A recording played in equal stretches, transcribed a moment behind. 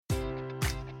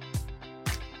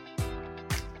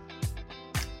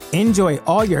Enjoy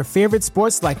all your favorite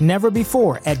sports like never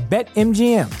before at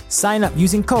BetMGM. Sign up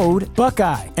using code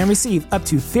Buckeye and receive up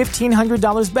to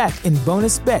 $1,500 back in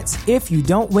bonus bets if you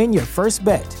don't win your first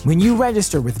bet. When you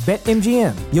register with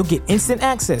BetMGM, you'll get instant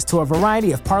access to a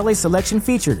variety of parlay selection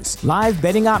features, live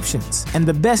betting options, and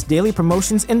the best daily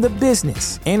promotions in the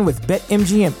business. And with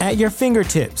BetMGM at your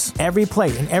fingertips, every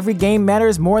play and every game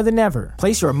matters more than ever.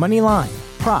 Place your money line,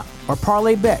 prop, or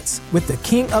parlay bets with the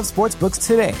king of sportsbooks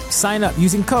today. Sign up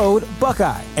using code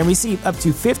Buckeye and receive up to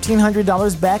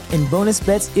 $1,500 back in bonus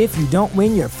bets if you don't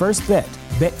win your first bet.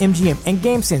 BetMGM and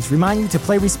GameSense remind you to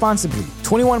play responsibly.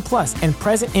 21 plus and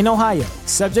present in Ohio,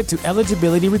 subject to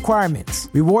eligibility requirements.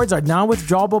 Rewards are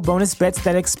non-withdrawable bonus bets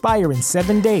that expire in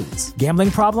 7 days. Gambling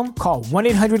problem? Call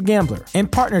 1-800-GAMBLER. In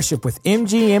partnership with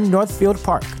MGM Northfield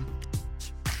Park.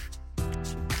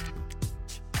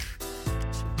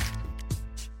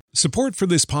 Support for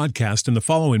this podcast and the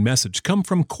following message come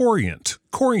from Corient.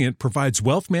 Corient provides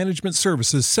wealth management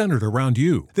services centered around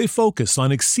you. They focus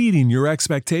on exceeding your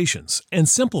expectations and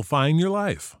simplifying your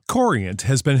life. Corient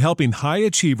has been helping high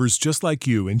achievers just like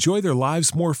you enjoy their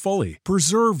lives more fully,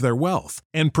 preserve their wealth,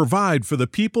 and provide for the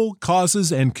people,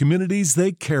 causes, and communities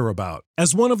they care about.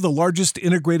 As one of the largest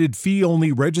integrated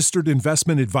fee-only registered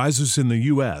investment advisors in the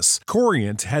U.S.,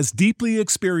 Corient has deeply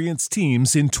experienced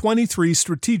teams in 23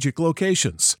 strategic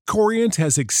locations. Corient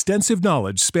has extensive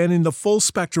knowledge spanning the full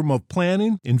spectrum of planning,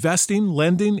 investing,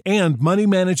 lending, and money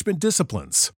management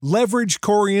disciplines. Leverage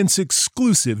Corient's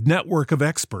exclusive network of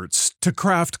experts to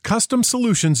craft custom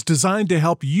solutions designed to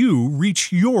help you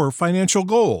reach your financial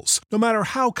goals, no matter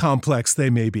how complex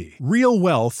they may be. Real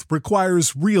wealth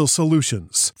requires real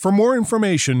solutions. For more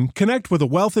information, connect with a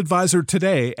wealth advisor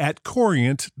today at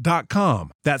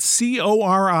Corient.com. That's Corient.com.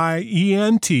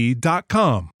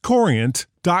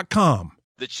 Corient.com.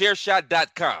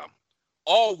 TheChairShot.com.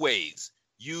 Always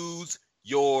use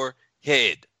your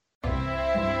head.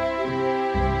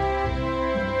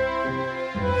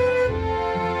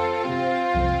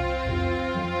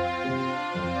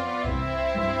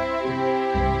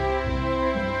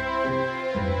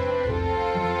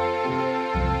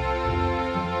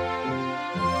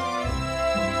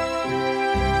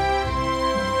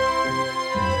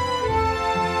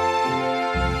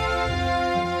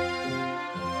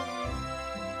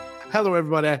 Hello,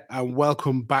 everybody, and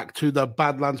welcome back to the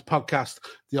Badlands Podcast,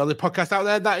 the only podcast out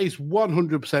there that is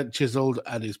 100% chiseled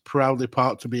and is proudly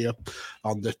part to be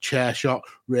on the Chairshot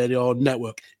Radio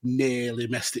Network. Nearly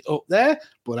messed it up there,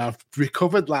 but I've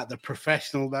recovered like the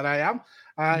professional that I am.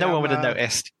 No one would have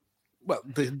noticed. Well,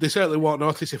 they certainly won't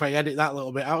notice if I edit that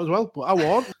little bit out as well, but I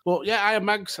won't. But yeah, I am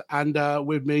Mags, and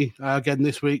with me again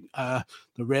this week, the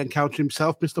rain counter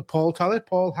himself, Mr. Paul Talley.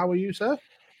 Paul, how are you, sir?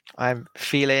 I'm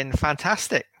feeling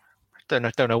fantastic.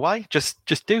 Don't know why. Just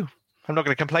do. I'm not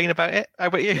going to complain about it. How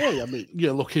about you? Yeah, I mean,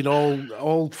 you're looking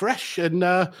all fresh and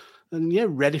yeah,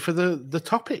 ready for the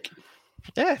topic.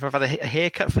 Yeah, I've had a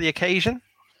haircut for the occasion.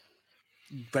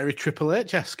 Very Triple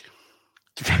H-esque.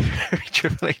 Very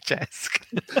Triple H-esque.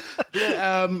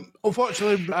 Yeah,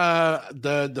 unfortunately,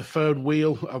 the third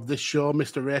wheel of this show,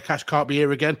 Mr. Raycash, can't be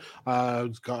here again.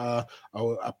 He's got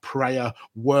a prior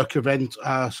work event,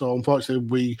 so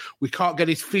unfortunately we can't get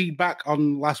his feedback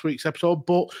on last week's episode.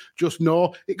 But just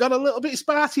know it got a little bit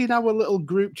sparty in our little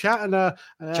group chat, and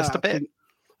just a bit.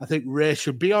 I think Ray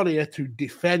should be on here to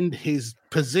defend his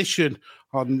position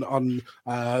on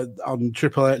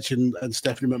Triple H and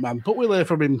Stephanie McMahon. But we'll hear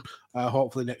from him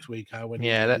hopefully next week when he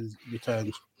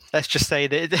returns. Let's just say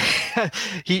that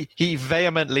he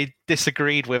vehemently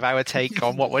disagreed with our take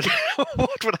on what would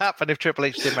happen if Triple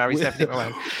H did marry Stephanie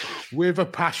McMahon. With a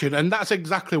passion, and that's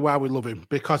exactly why we love him,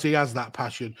 because he has that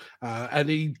passion, and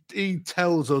he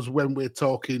tells us when we're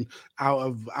talking out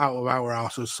of our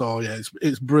asses. So yeah,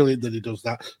 it's brilliant that he does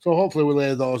that. So hopefully we'll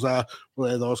hear those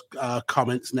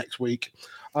comments next week.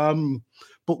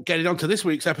 But getting on to this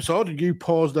week's episode, you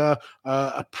posed a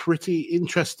pretty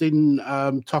interesting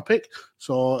topic.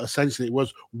 So essentially it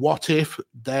was, what if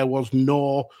there was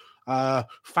no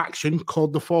faction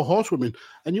called the Four Horsewomen?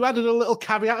 And you added a little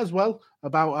caveat as well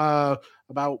about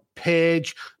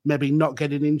Paige maybe not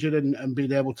getting injured and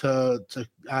being able to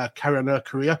carry on her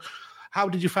career. How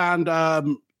did you find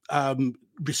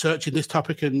researching this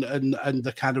topic and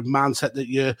the kind of mindset that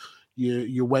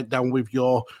you went down with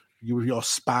your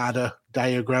spider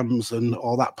diagrams and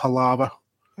all that palaver?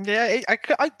 Yeah, I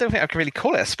don't think I can really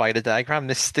call it a spider diagram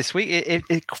this week.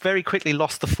 It very quickly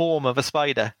lost the form of a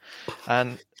spider,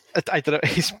 and I don't know.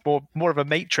 It's more of a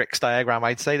matrix diagram,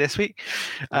 I'd say, this week.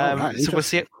 Right, so we'll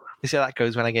see how that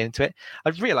goes when I get into it.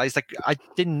 I've realised I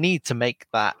didn't need to make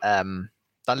that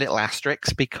that little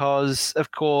asterisk because,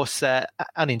 of course,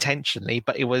 unintentionally,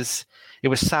 but it was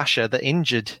Sasha that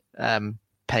injured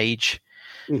Paige.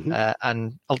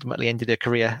 And ultimately ended her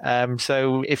career.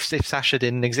 So if Sasha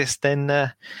didn't exist,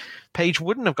 then Paige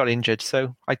wouldn't have got injured.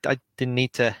 So I didn't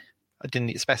need to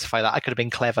specify that. I could have been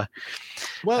clever.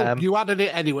 Well, you added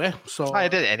it anyway, so I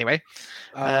did it anyway.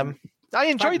 I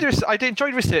enjoyed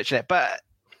researching it, but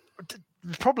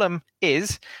the problem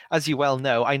is, as you well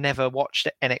know, I never watched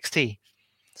NXT.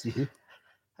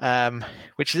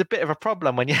 Which is a bit of a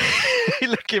problem when you're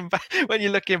looking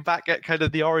back at kind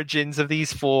of the origins of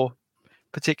these four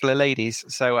particular ladies.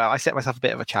 So I set myself a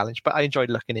bit of a challenge, but I enjoyed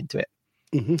looking into it.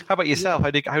 How about yourself?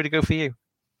 Yeah. How did it go for you?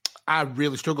 I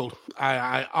really struggled.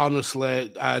 I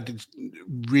honestly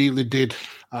really did.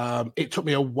 It took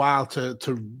me a while to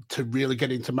really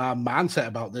get into my mindset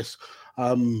about this,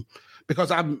 because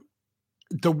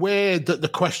the way that the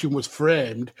question was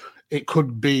framed, it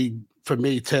could be for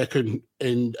me taken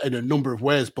in a number of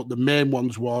ways, but the main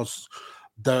ones was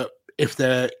that if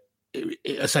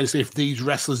these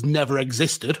wrestlers never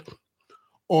existed,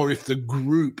 or if the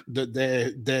group that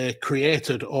they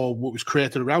created or what was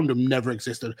created around them never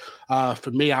existed.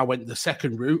 For me, I went the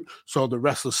second route, so the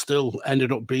wrestlers still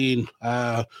ended up being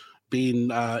in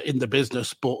the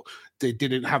business, but they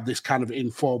didn't have this kind of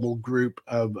informal group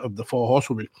of the four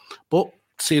horsewomen. But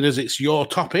seeing as it's your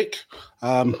topic,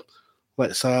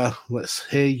 let's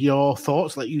hear your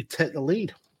thoughts. Let you take the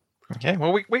lead. Okay,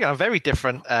 well, we got very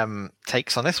different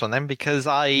takes on this one then, because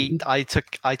I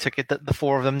took it that the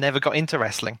four of them never got into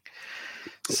wrestling.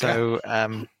 Okay. So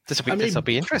this will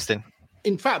be interesting.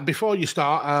 In fact, before you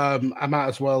start, I might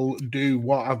as well do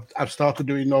what I've started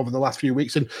doing over the last few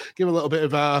weeks and give a little bit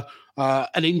of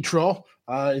an intro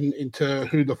into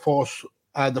who the four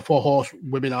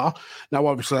horsewomen are. Now,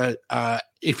 obviously,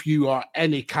 if you are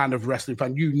any kind of wrestling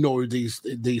fan, you know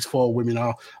these four women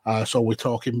are. So we're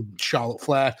talking Charlotte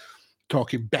Flair,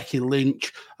 talking Becky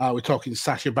Lynch, we're talking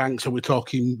Sasha Banks, and we're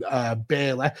talking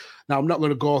Bayley. Now, I'm not going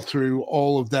to go through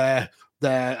all of their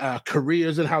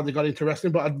careers and how they got into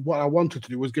wrestling, but what I wanted to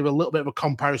do was give a little bit of a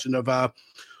comparison of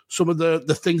some of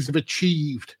the things they've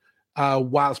achieved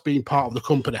whilst being part of the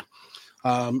company.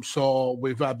 So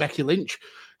with Becky Lynch,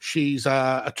 she's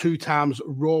a 2 times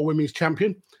Raw Women's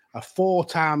Champion, a 4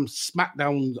 times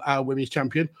SmackDown Women's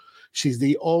Champion. She's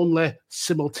the only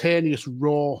simultaneous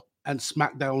Raw and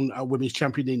SmackDown Women's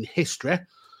Champion in history.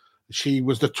 She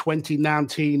was the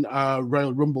 2019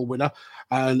 Royal Rumble winner,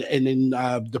 and in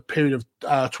the period of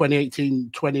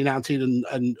 2018, 2019,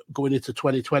 and going into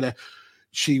 2020,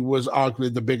 she was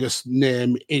arguably the biggest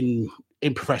name in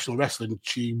professional wrestling.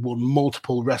 She won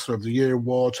multiple Wrestler of the Year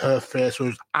awards. Her face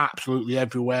was absolutely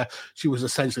everywhere. She was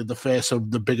essentially the face of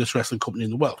the biggest wrestling company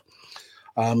in the world.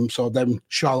 So then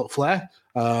Charlotte Flair.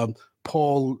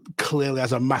 Paul clearly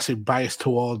has a massive bias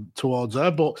towards her,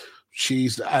 but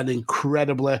she's an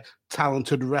incredibly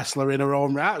talented wrestler in her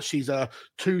own right. She's a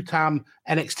 2-time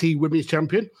NXT Women's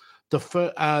Champion, the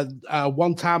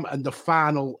 1-time and the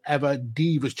final ever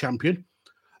Divas Champion,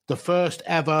 the first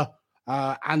ever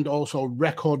and also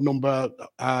record number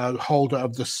holder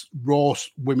of the Raw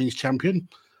Women's Champion.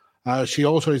 She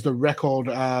also is the record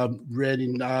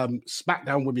reigning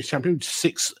SmackDown Women's Champion.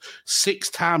 Six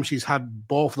times she's had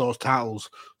both of those titles.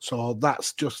 So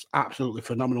that's just absolutely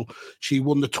phenomenal. She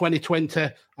won the 2020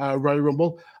 Royal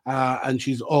Rumble, and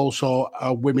she's also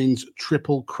a Women's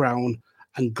Triple Crown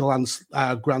and Grand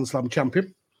Slam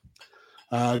champion.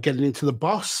 Getting into the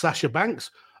boss, Sasha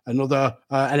Banks, another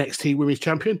NXT Women's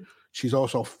Champion. She's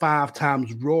also 5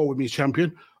 times Raw Women's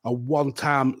Champion, a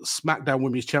 1-time SmackDown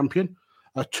Women's Champion,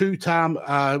 a 2-time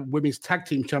Women's Tag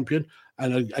Team Champion,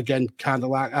 and again, kind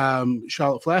of like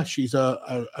Charlotte Flair, she's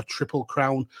a Triple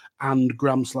Crown and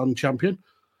Grand Slam champion.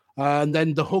 And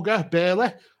then the Hugger,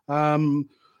 Bayley,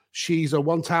 she's a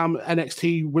 1-time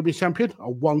NXT Women's Champion,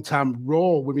 a 1-time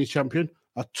Raw Women's Champion,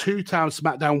 a 2-time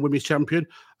SmackDown Women's Champion,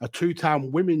 a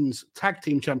 2-time Women's Tag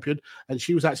Team Champion, and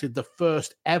she was actually the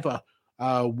first ever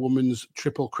Women's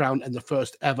Triple Crown and the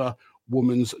first ever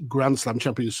Women's Grand Slam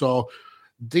champion. So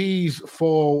these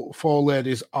four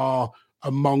ladies are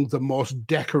among the most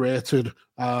decorated,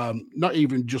 not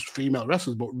even just female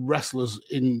wrestlers, but wrestlers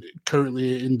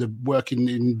currently working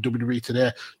in WWE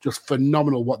today. Just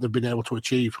phenomenal what they've been able to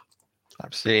achieve.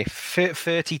 Absolutely.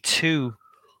 32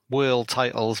 world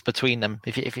titles between them,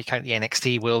 if you count the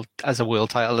NXT world as a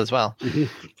world title as well.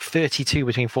 32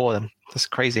 between 4 of them. That's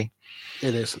crazy.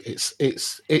 It is.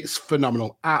 It's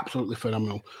phenomenal. Absolutely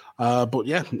phenomenal. But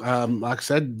yeah, like I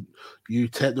said, you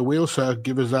take the wheel, sir.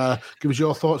 Give us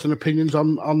your thoughts and opinions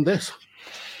on this.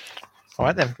 All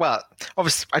right then. Well,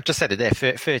 obviously, I just said it there.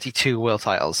 32 world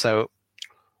titles. So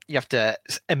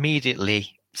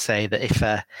immediately say that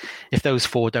if those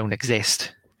 4 don't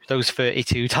exist, those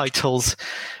 32 titles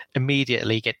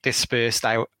immediately get dispersed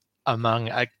out among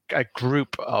a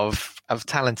group of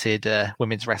talented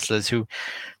women's wrestlers who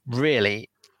really,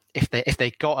 if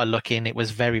they got a look in, it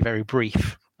was very, very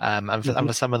brief. And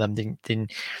for some of them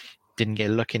didn't get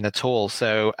a look in at all.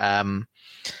 So I'm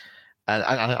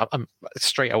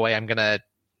straight away I'm going to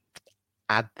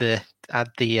add the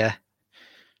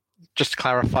just to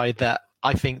clarify that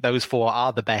I think those 4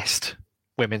 are the best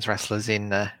women's wrestlers in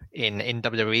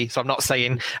WWE. So I'm not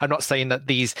saying that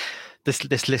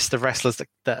this list of wrestlers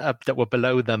that were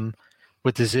below them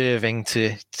were deserving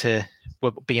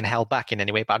were being held back in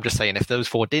any way. But I'm just saying if those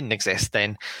 4 didn't exist,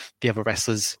 then the other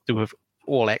wrestlers who were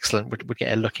all excellent would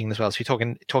get a look in as well. So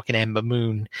you're talking Ember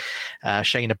Moon,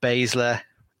 Shayna Baszler,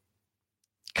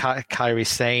 Kairi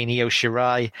Sane, Io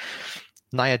Shirai,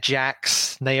 Nia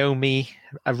Jax, Naomi,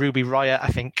 Ruby Riott. I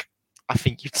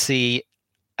think you'd see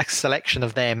a selection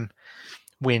of them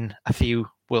win a few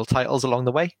world titles along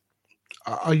the way.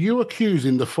 Are you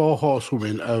accusing the 4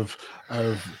 horsewomen of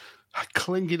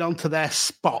clinging onto their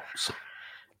spots?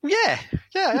 Yeah,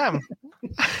 I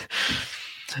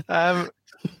am.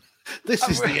 This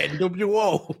is the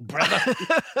NWO, brother.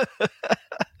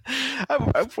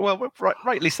 Well,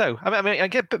 rightly so. I mean, I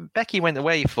get Becky went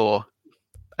away for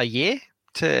a year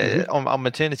on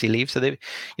maternity leave, so there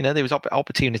was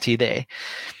opportunity there.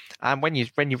 And when you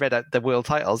read out the world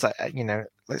titles,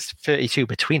 there's 32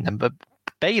 between them, but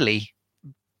Bayley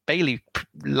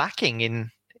lacking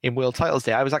in world titles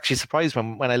there. I was actually surprised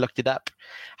when I looked it up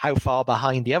how far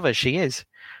behind the others she is.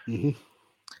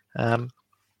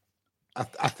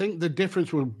 I think the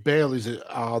difference with Bayley's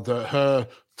are that her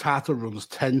title runs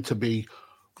tend to be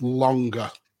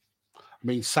longer. I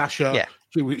mean, Sasha,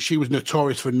 she was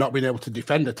notorious for not being able to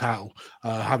defend a title,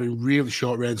 having really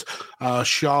short reigns.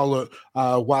 Charlotte,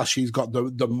 while she's got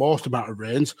the most amount of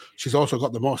reigns, she's also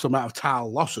got the most amount of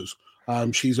title losses.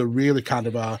 She's a really kind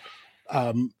of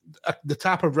the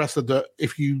type of wrestler that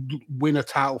if you win a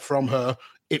title from her,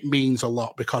 it means a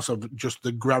lot because of just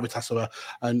the gravitas of her.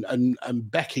 And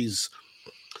Becky's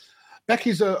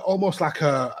almost like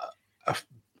an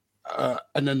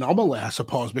anomaly, I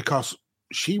suppose, because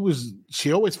she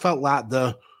always felt like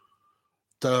this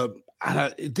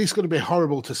is going to be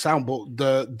horrible to sound, but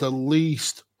the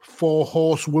least 4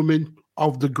 horsewoman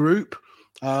of the group.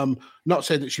 Not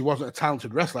saying that she wasn't a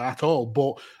talented wrestler at all,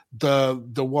 but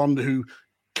the one who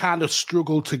kind of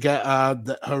struggled to get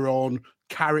her own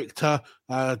character,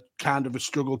 kind of a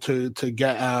struggle to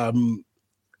get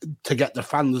the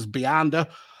fans behind her.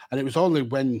 And it was only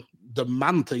when the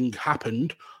man thing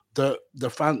happened that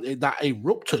that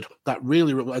erupted, that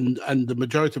really, and the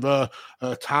majority of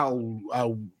her title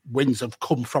wins have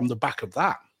come from the back of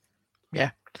that.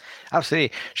 Yeah,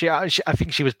 absolutely. I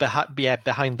think she was behind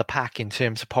the pack in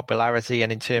terms of popularity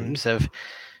and in terms of,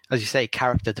 as you say,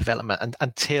 character development. And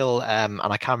until and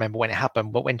I can't remember when it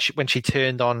happened, but when she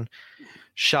turned on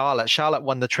Charlotte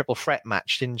won the triple threat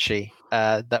match, didn't she?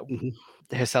 That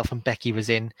herself and Becky was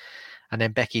in, and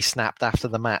then Becky snapped after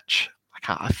the match.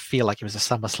 I feel like it was a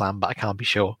SummerSlam, but I can't be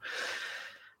sure.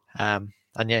 And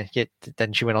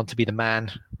then she went on to be the man.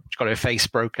 She got her face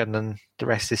broken, and the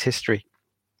rest is history.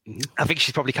 I think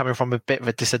she's probably coming from a bit of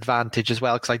a disadvantage as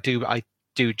well, because I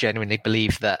do genuinely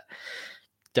believe that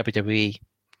WWE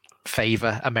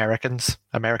favor American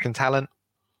talent.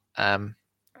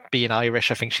 Being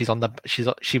Irish, I think she was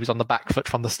on the back foot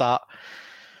from the start,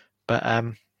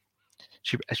 but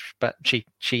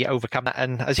she overcome that,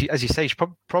 and as you say, she's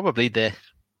probably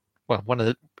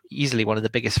easily one of the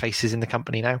biggest faces in the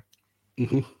company now.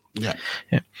 Yeah.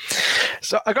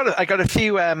 So I got a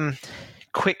few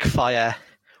quick fire.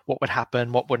 What would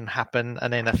happen, what wouldn't happen,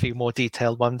 and then a few more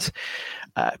detailed ones,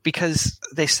 because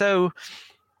they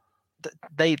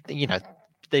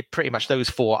pretty much, those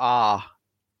 4 are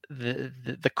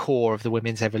the core of the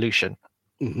women's evolution.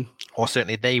 Or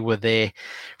certainly they were there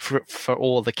for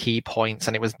all the key points,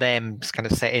 and it was them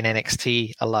kind of setting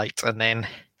NXT alight, and then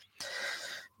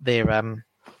their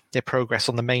progress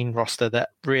on the main roster that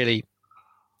really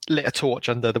lit a torch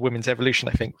under the women's evolution,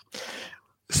 I think.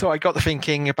 So I got to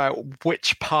thinking about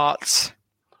which parts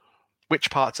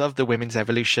of the women's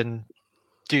evolution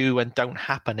do and don't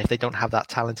happen if they don't have that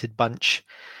talented bunch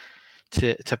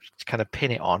to kind of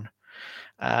pin it on.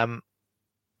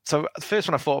 So the first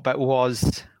one I thought about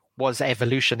was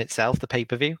Evolution itself, the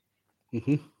pay-per-view.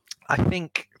 I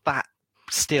think that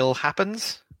still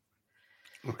happens,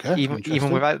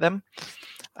 even without them.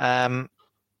 Because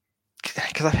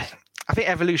I think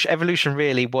Evolution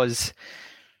really was,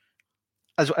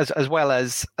 as well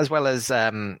as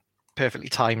perfectly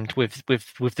timed with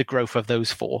the growth of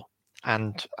those four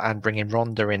and bringing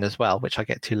Ronda in as well, which I'll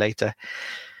get to later.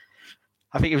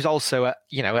 I think it was also a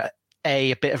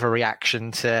bit of a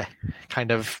reaction to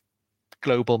kind of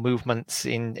global movements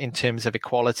in terms of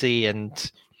equality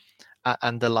and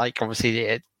the like.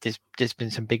 Obviously, there's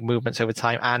been some big movements over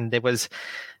time, and there was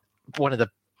one of the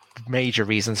major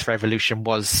reasons for Evolution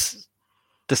was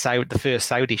the first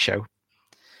Saudi show,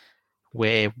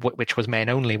 which was men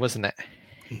only, wasn't it?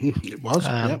 It was.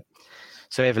 Yeah.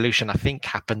 So Evolution, I think,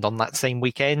 happened on that same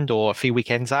weekend or a few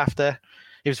weekends after.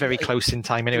 It was very close in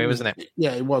time anyway, wasn't it?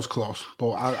 Yeah, it was close.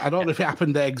 But I don't know if it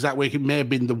happened the exact week. It may have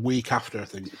been the week after, I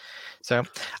think. So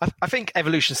I think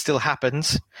Evolution still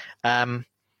happens. I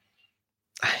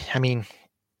mean,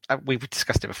 we've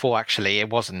discussed it before, actually. It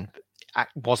wasn't a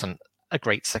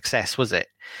great success, was it?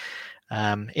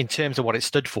 In terms of what it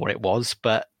stood for, it was,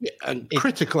 but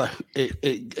critically,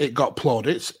 it got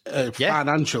plaudits.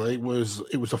 Financially, it was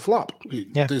a flop.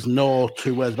 There's no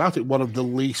two ways about it. One of the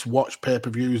least watched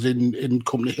pay-per-views in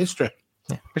company history,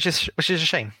 which is a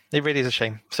shame. It really is a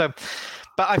shame. So,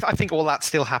 but I think all that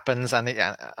still happens,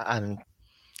 and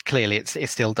clearly it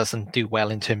still doesn't do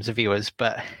well in terms of viewers.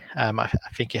 But I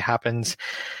think it happens.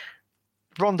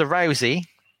 Ronda Rousey.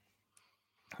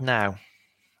 Now,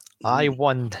 I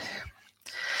wonder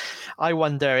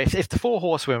if the four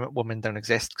horsewomen don't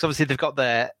exist, because obviously they've got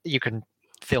you can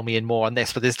fill me in more on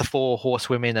this, but there's the four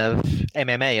horsewomen of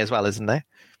MMA as well, isn't there?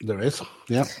 There is,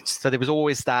 yeah. So there was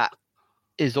always that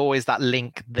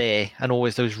link there, and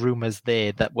always those rumors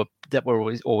there that were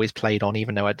always played on,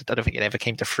 even though I don't think it ever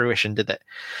came to fruition, did it?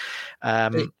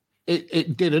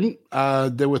 It didn't.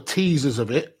 There were teasers of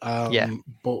it,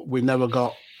 but we never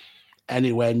got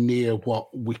anywhere near what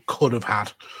we could have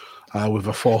had. With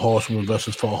a four horsewoman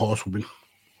versus four horsewomen.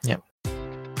 Yep.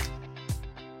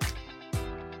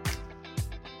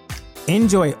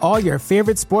 Enjoy all your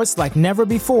favorite sports like never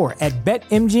before at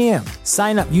BetMGM.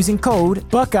 Sign up using code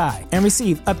Buckeye and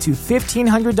receive up to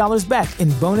 $1,500 back in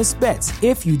bonus bets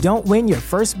if you don't win your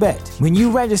first bet. When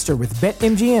you register with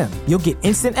BetMGM, you'll get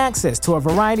instant access to a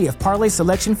variety of parlay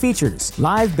selection features,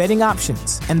 live betting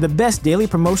options, and the best daily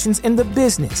promotions in the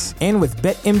business. And with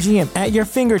BetMGM at your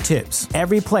fingertips,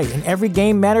 every play and every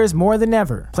game matters more than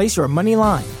ever. Place your money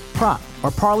line, prop, or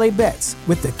parlay bets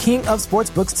with the king of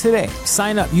sportsbooks today.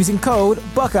 Sign up using code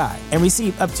Buckeye and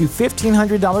receive up to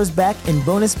 $1,500 back in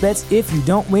bonus bets if you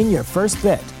don't win your first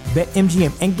bet.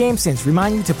 BetMGM and GameSense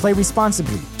remind you to play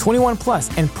responsibly. 21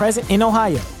 plus and present in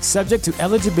Ohio, subject to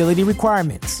eligibility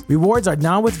requirements. Rewards are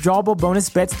non-withdrawable bonus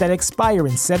bets that expire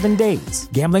in 7 days.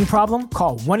 Gambling problem?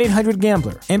 Call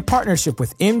 1-800-GAMBLER in partnership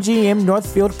with MGM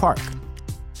Northfield Park.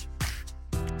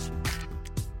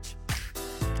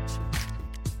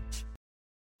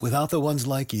 Without the ones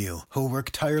like you, who work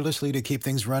tirelessly to keep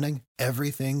things running,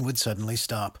 everything would suddenly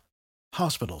stop.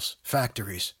 Hospitals,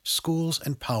 factories, schools,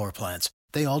 and power plants,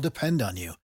 they all depend on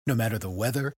you. No matter the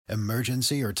weather,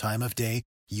 emergency, or time of day,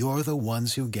 you're the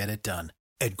ones who get it done.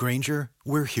 At Grainger,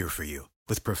 we're here for you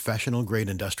with professional-grade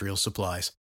industrial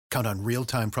supplies. Count on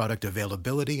real-time product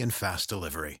availability and fast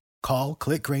delivery. Call,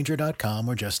 clickgrainger.com,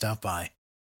 or just stop by.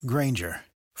 Grainger,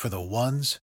 for the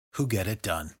ones who get it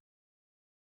done.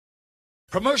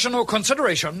 Promotional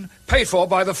consideration paid for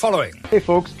by the following. Hey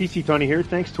folks, PC Tony here.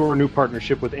 Thanks to our new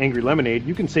partnership with Angry Lemonade,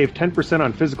 you can save 10%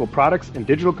 on physical products and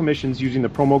digital commissions using the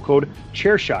promo code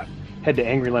ChairShot. Head to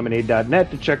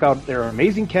angrylemonade.net to check out their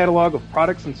amazing catalog of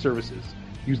products and services.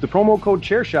 Use the promo code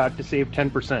ChairShot to save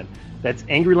 10%. That's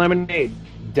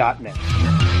angrylemonade.net.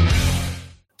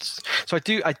 So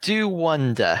I do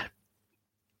wonder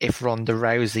if Ronda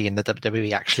Rousey in the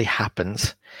WWE actually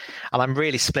happens. And I'm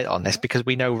really split on this because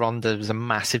we know Ronda was a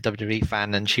massive WWE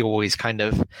fan and she always kind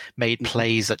of made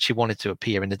plays that she wanted to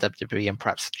appear in the WWE and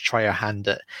perhaps try her hand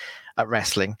at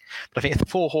wrestling. But I think if the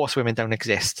four horsewomen don't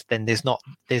exist, then there's not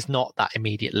that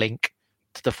immediate link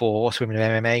to the four horsewomen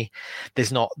of MMA.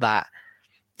 There's not that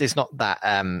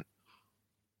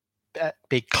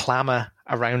big clamour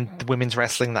around the women's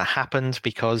wrestling that happened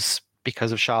because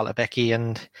of Charlotte, Becky,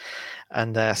 and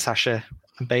Sasha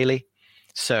and Bayley.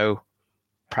 So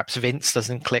perhaps Vince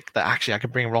doesn't click that actually I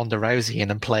could bring Ronda Rousey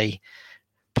in and play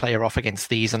her off against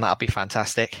these, and that'll be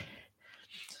fantastic.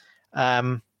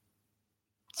 So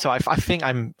I think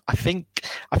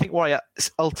what I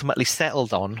ultimately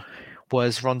settled on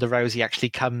was Ronda Rousey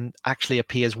actually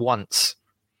appears once.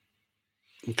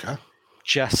 Okay.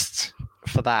 Just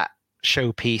for that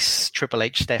showpiece Triple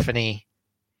H Stephanie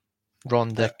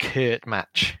Ronda Kurt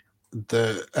match.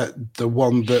 The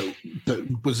one that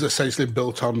was essentially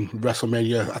built on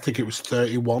WrestleMania, I think it was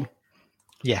 31.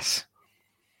 Yes.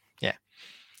 Yeah.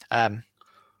 That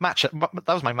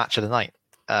was my match of the night.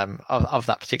 of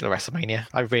that particular WrestleMania.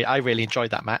 I really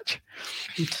enjoyed that match.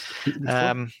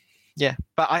 Yeah,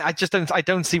 but I just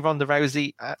don't see Ronda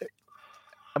Rousey. I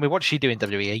mean, what did she do in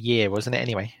WWE? A year, wasn't it?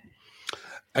 Anyway,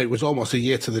 it was almost a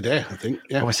year to the day, I think.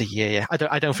 Yeah, almost a year. Yeah,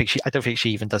 I don't think she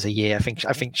even does a year.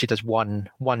 I think she does one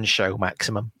show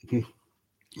maximum,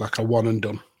 like a one and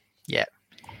done. Yeah,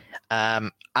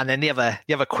 and then the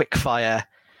other quick fire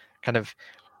kind of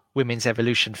women's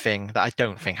evolution thing that I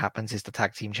don't think happens is the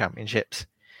tag team championships.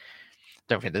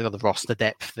 Don't think they've got the roster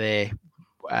depth there,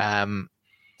 and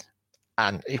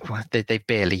they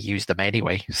barely use them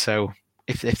anyway. So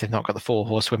if they've not got the 4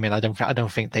 horsewomen, I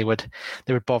don't think they would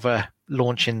bother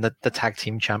launching the tag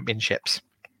team championships.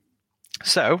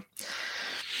 So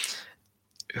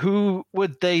who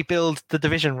would they build the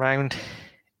division round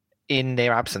in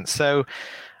their absence? So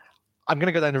I'm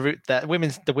going to go down the route that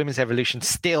the women's evolution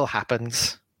still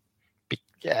happens,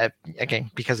 again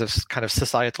because of kind of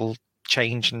societal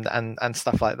change and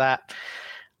stuff like that.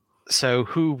 So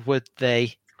who would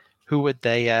they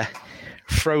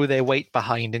throw their weight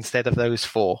behind instead of those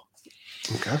 4?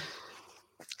 Okay.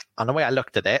 And the way I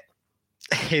looked at it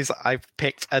is I've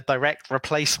picked a direct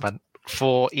replacement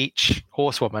for each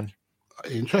horsewoman.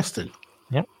 Interesting.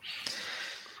 Yep.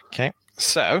 Okay.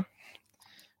 So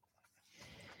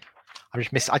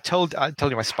I told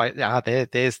you my spider.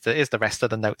 There's the rest of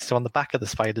the notes. So on the back of the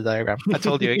spider diagram, I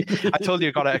told you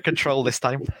got out of control this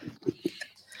time.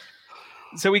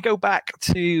 So we go back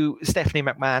to Stephanie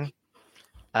McMahon.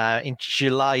 In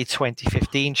July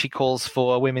 2015, she calls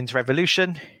for a women's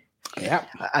revolution. Yeah.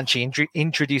 And she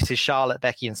introduces Charlotte,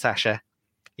 Becky, and Sasha.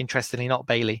 Interestingly, not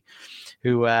Bayley,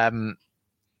 who've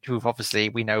obviously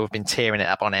we know have been tearing it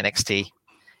up on NXT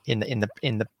in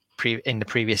the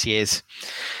previous years.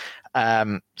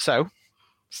 So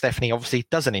Stephanie obviously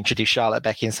doesn't introduce Charlotte,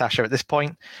 Becky, and Sasha at this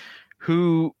point.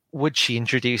 Who would she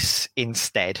introduce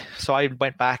instead? So I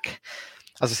went back,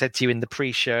 as I said to you in the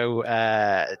pre-show,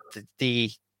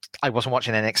 I wasn't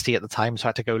watching NXT at the time, so I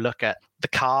had to go look at the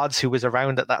cards, who was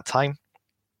around at that time.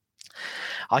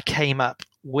 I came up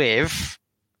with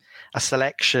a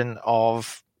selection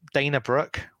of Dana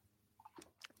Brooke,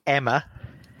 Emma,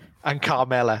 and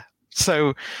Carmella.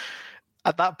 So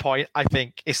at that point, I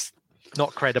think it's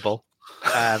not credible.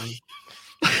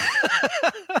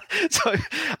 So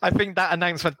I think that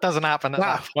announcement doesn't happen at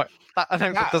that point. That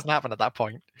announcement doesn't happen at that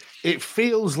point. It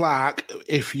feels like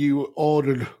if you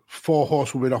ordered 4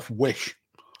 horsewomen off Wish.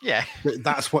 Yeah.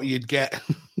 That's what you'd get.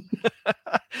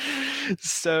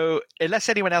 So unless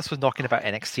anyone else was knocking about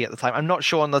NXT at the time, I'm not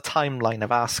sure on the timeline of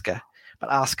Asuka, but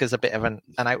Asuka's a bit of an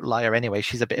outlier anyway.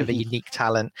 She's a bit of a unique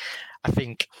talent. I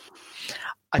think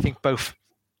both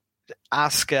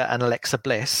Asuka and Alexa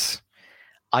Bliss,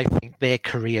 I think their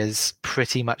careers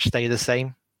pretty much stay the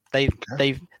same. They've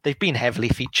been heavily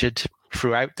featured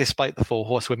throughout, despite the 4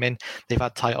 horsewomen. They've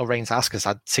had title reigns. Asuka's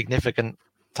had significant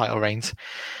title reigns.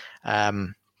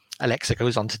 Alexa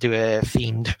goes on to do a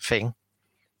Fiend thing.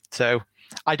 So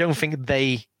I don't think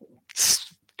they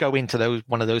go into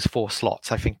one of those 4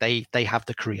 slots. I think they have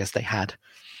the careers they had,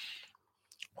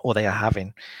 or they are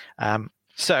having.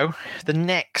 So the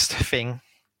next thing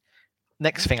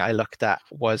I looked at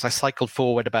was I cycled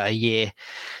forward about a year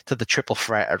to the triple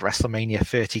threat at WrestleMania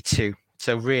 32.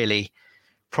 So really,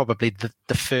 probably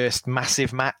the first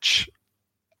massive match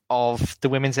of the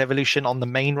women's evolution on the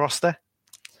main roster.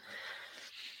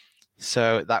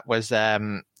 So that was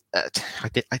Charlotte,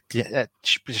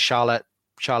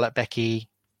 Becky,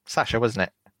 Sasha, wasn't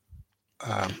it?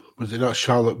 Was it not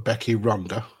Charlotte, Becky,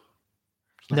 Ronda?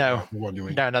 No,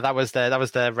 that was the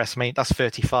WrestleMania. That's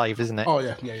 35, isn't it? Oh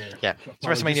yeah. So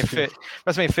WrestleMania 30.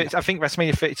 I think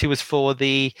WrestleMania 32 was for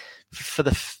the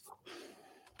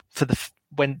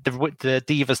when the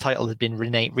Divas title had been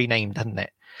renamed, hadn't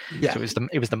it? Yeah. So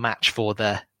it was the match for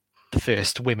the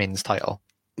first women's title.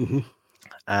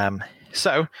 Mm-hmm.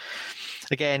 So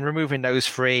again, removing those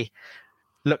 3,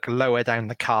 look lower down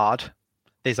the card.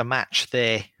 There's a match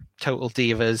there: Total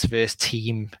Divas versus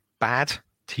Team BAD.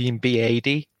 Team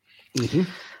BAD,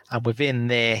 and within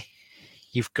there,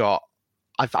 you've got.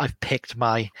 I've picked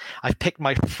my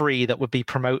 3 that would be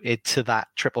promoted to that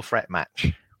triple threat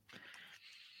match.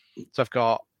 So I've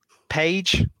got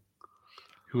Paige,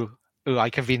 who I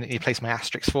conveniently placed my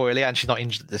asterisk for earlier, and she's not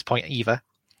injured at this point either.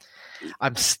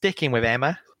 I'm sticking with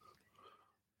Emma.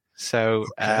 So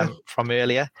from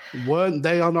earlier, weren't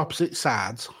they on opposite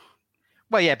sides?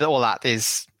 Well, yeah, but all that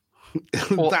is.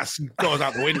 That goes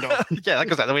out the window. Yeah, that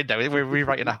goes out the window. We're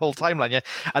rewriting a whole timeline, yeah.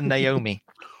 And Naomi.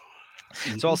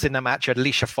 So also in that match, you had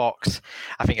Alicia Fox.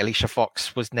 I think Alicia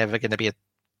Fox was never going to be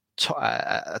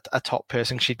a top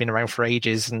person. She'd been around for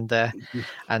ages,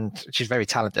 and she's very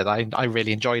talented. I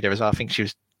really enjoyed her as well. I think she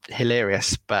was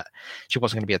hilarious, but she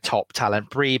wasn't going to be a top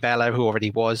talent. Brie Bella, who already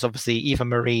was, obviously Eva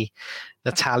Marie,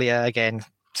 Natalia, again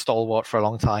stalwart for a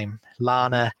long time.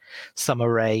 Lana,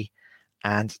 Summer Rae,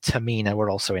 and Tamina were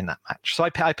also in that match. So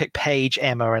I picked Paige,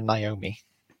 Emma, and Naomi.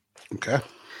 Okay.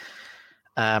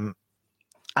 And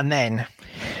then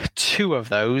 2 of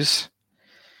those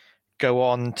go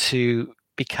on to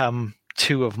become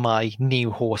 2 of my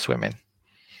new horsewomen.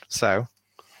 So,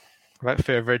 without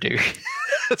further ado,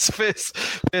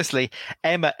 firstly,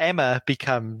 Emma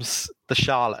becomes the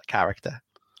Charlotte character.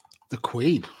 The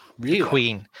Queen, really?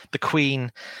 The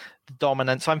Queen, the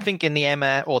dominant. So I'm thinking the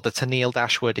Emma or the Tennille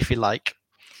Dashwood, if you like,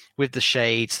 with the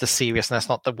shades, the seriousness,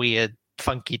 not the weird,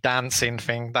 funky dancing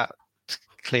thing. That's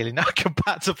clearly not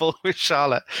compatible with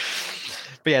Charlotte.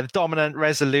 But yeah, the dominant,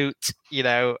 resolute,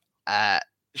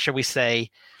 shall we say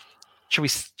the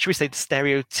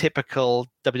stereotypical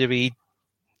WWE,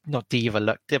 not diva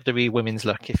look, WWE women's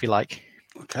look, if you like.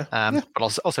 Okay.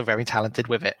 But also very talented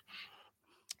with it.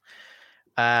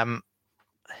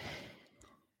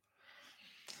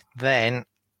 Then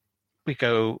we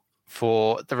go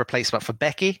for the replacement for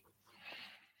Becky.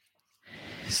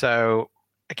 So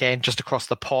again, just across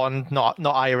the pond, not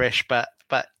Irish, but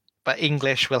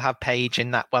English. We'll have Paige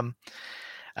in that one.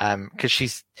 Because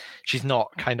she's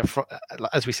not kind of,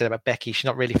 as we said about Becky, she's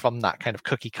not really from that kind of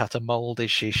cookie cutter mold, is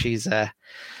she? She has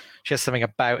something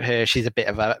about her. She's a bit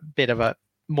of a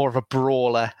more of a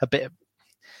brawler, a bit.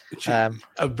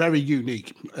 A very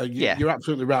unique. You're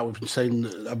absolutely right with saying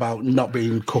about not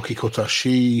being cookie cutter.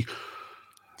 She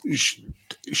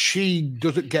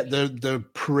doesn't get the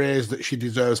praise that she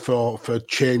deserves for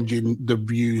changing the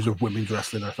views of women's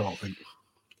wrestling. I don't think.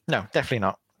 No, definitely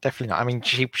not. I mean,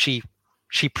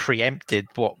 she preempted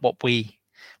what we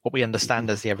understand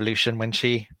as the Evolution when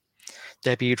she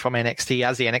debuted from NXT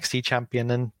as the NXT champion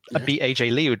and beat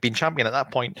AJ Lee, who had been champion at that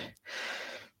point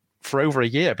for over a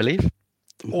year, I believe,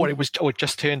 or it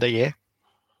just turned a year.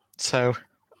 So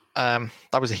that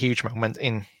was a huge moment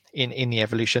in the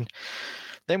Evolution.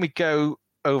 Then we go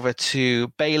over to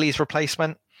Bayley's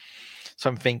replacement. So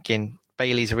I'm thinking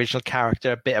Bayley's original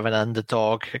character, a bit of an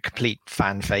underdog, a complete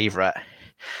fan favorite,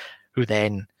 who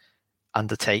then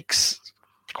undertakes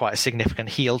quite a significant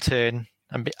heel turn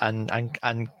and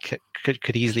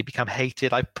could easily become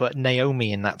hated. I put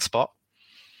Naomi in that spot.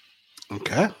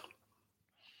 Okay. I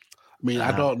mean,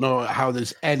 I don't know how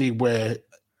there's any way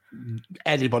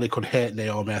anybody could hate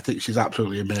Naomi. I think she's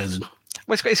absolutely amazing.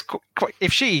 Well, it's quite,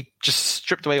 if she just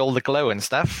stripped away all the glow and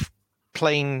stuff,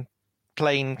 plain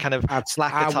kind of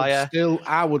slack attire.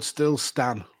 I would still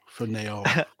stand for Naomi.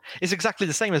 It's exactly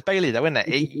the same as Bayley, though, isn't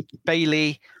it?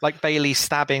 Bayley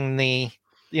stabbing the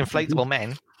inflatable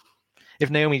men. If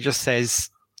Naomi just says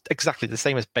exactly the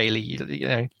same as Bayley,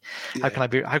 how can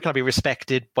I be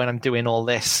respected when I'm doing all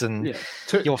this? And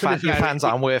your fans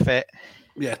aren't worth it.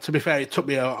 Yeah, to be fair, it took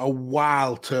me a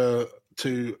while to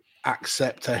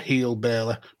accept a heel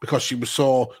Bayley because she was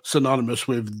so synonymous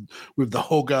with the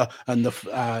hugger and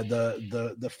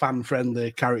the fan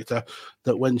friendly character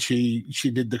that when she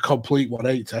did the complete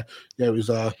 180,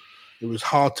 it was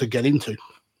hard to get into.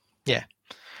 Yeah,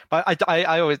 but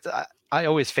I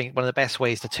always think one of the best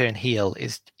ways to turn heel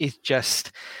is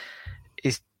just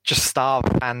starve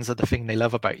fans of the thing they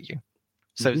love about you.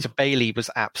 So Bayley was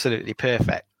absolutely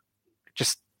perfect.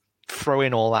 Just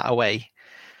throwing all that away.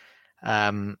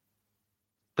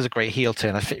 Was a great heel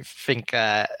turn. I think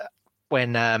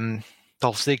when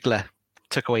Dolph Ziggler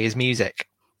took away his music,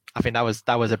 I think that was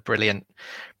a brilliant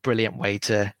way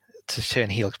to turn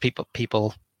heel.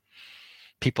 People,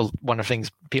 one of the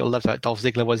things people loved about Dolph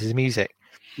Ziggler was his music.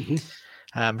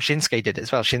 Shinsuke did it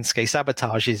as well. Shinsuke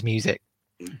sabotaged his music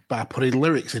by putting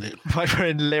lyrics in it.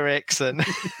 And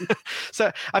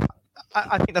so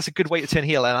I think that's a good way to turn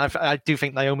heel, and I do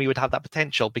think Naomi would have that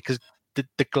potential because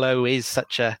the glow is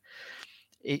such a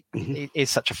it is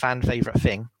such a fan favorite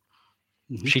thing.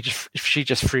 If she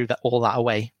just threw all that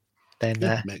away, then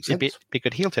it'd be a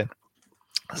good heel turn.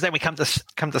 So then we come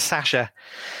to Sasha,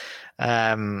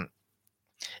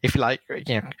 if you like,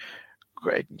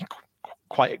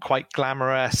 quite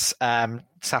glamorous.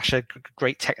 Sasha,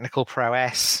 great technical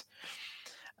prowess.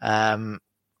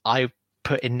 I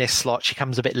put in this slot. She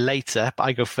comes a bit later, but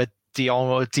I go for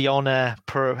Diona.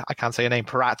 I can't say her name.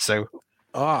 Perazzo.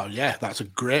 Oh yeah, that's a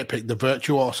great pick. The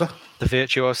Virtuosa.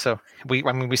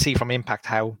 We see from Impact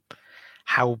how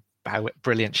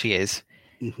brilliant she is.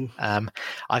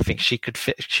 I think she could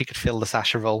fill the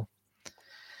Sasha role.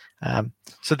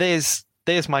 So there's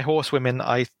my horsewomen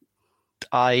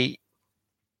I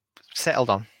settled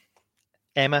on.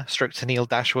 Emma, Tenille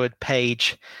Dashwood,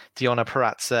 Paige, Deonna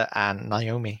Purrazzo, and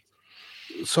Naomi.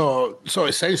 So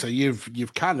essentially,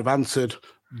 you've kind of answered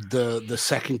the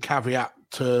second caveat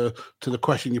to the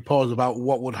question you posed about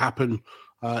what would happen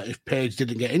if Paige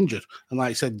didn't get injured. And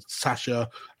like I said, Sasha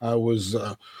was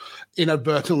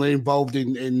inadvertently involved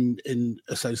in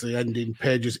essentially ending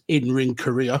Paige's in-ring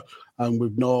career, and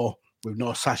with no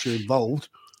Sasha involved,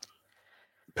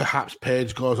 perhaps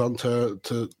Paige goes on to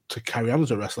carry on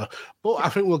as a wrestler. But I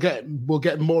think we'll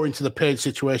get more into the Paige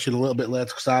situation a little bit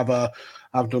later, because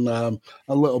I've done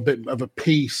a little bit of a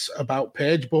piece about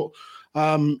Paige. But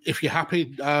if you're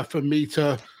happy for me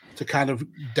to kind of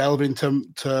delve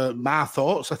into my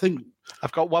thoughts, I think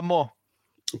I've got one more.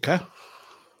 Okay.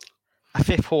 A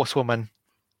fifth horsewoman.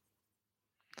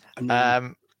 I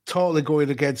mean, totally going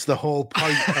against the whole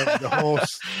point of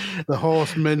the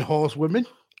horsemen, horsewomen.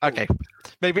 Okay,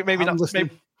 maybe not.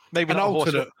 Maybe not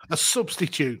alternate, a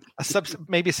substitute.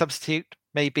 Maybe a substitute.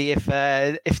 Maybe if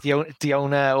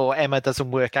Deonna or Emma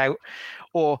doesn't work out,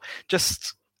 or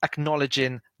just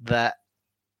acknowledging that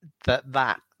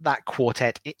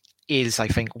quartet is, I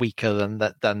think, weaker than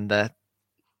the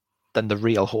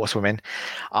real horsewomen.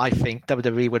 I think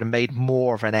WWE would have made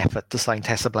more of an effort to sign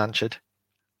Tessa Blanchard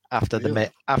after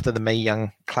the Mae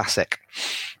Young Classic.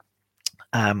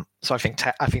 So I think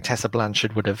Tessa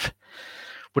Blanchard would have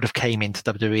came into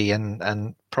WWE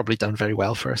and probably done very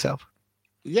well for herself.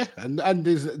 Yeah, and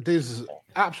there's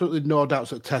absolutely no doubts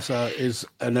that Tessa is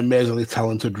an amazingly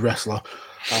talented wrestler.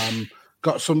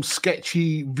 Got some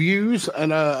sketchy views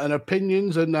and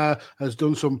opinions, and has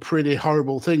done some pretty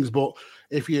horrible things. But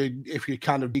if you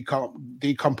kind of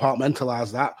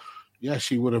decompartmentalize that, yeah,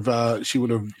 she would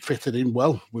have fitted in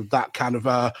well with that kind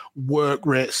of work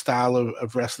rate style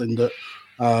of wrestling that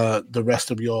the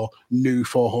rest of your new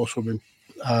four horsewomen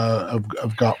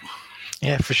have got.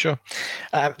 Yeah, for sure.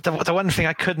 The one thing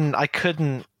I couldn't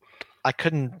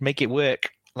make it work.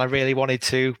 I really wanted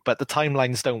to, but the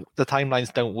timelines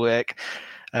don't work.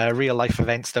 Real life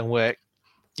events don't work.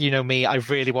 You know me, I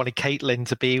really wanted Caitlyn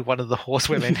to be one of the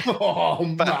horsewomen. Oh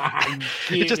man,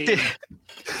 it just did.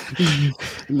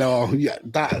 No, yeah,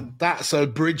 that's a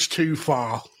bridge too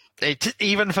far.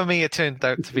 Even for me, it turned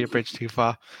out to be a bridge too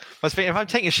far. I was thinking, if I'm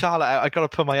taking Charlotte out, I've got to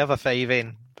put my other fave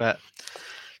in, but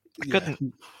I couldn't. Yeah,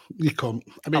 you can't.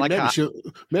 I mean,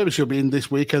 maybe she'll be in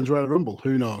this weekend's Royal Rumble.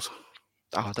 Who knows?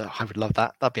 Oh, I would love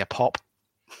that. That'd be a pop.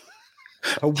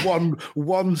 A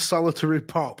one solitary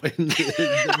pop in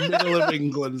the middle of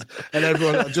England, and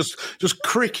everyone just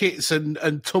crickets and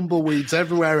tumbleweeds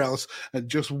everywhere else, and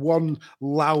just one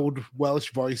loud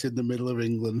Welsh voice in the middle of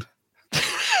England.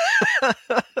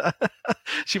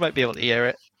 She might be able to hear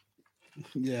it.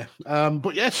 Yeah,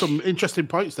 but yeah, some interesting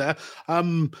points there.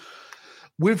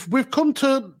 We've come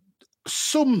to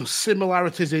some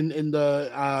similarities in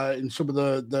some of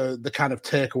the kind of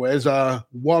takeaways.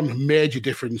 One major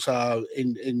difference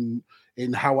in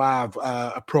how I've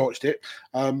approached it.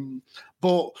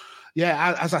 But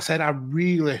yeah, as I said, I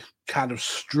really kind of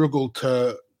struggled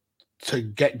to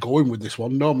get going with this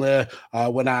one. Normally,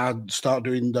 when I start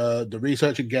doing the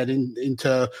research and getting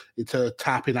into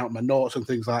typing out my notes and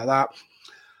things like that,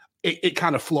 it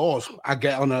kind of flows. I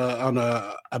get on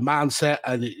a mindset,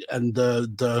 and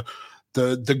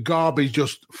the garbage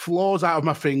just flows out of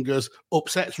my fingers,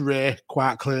 upsets Ray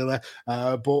quite clearly.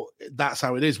 But that's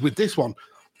how it is. With this one,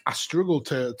 I struggled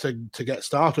to get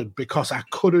started because I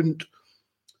couldn't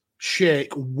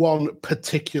shake one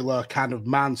particular kind of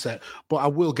mindset. But I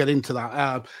will get into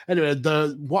that. Anyway,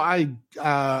 what I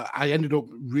ended up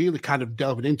really kind of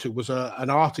delving into was an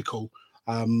article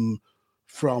from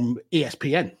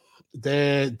ESPN.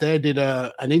 They did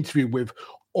an interview with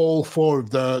all four of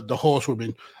the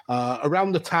horsewomen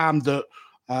around the time that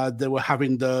they were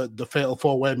having the fatal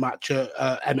four-way match at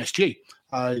MSG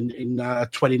in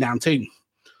 2019.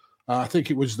 I think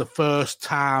it was the first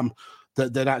time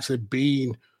that they'd actually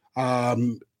been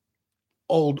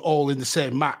all in the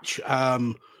same match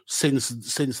since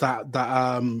that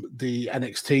the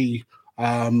NXT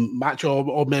match,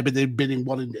 or maybe they'd been in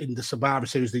one in the Survivor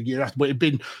Series the year after, but it'd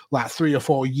been like 3 or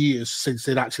 4 years since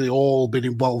they'd actually all been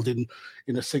involved in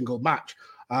a single match.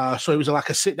 So it was like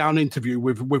a sit-down interview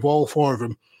with all four of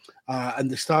them, and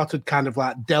they started kind of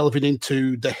like delving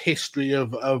into the history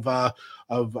of how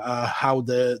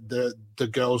the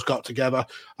girls got together,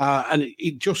 and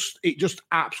it just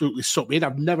absolutely sucked me in.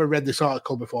 I've never read this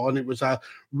article before, and it was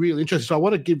really interesting. So I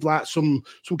want to give like some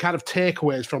kind of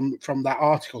takeaways from that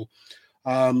article.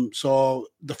 So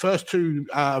the first two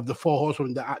of the four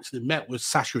horsewomen that actually met was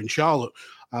Sasha and Charlotte.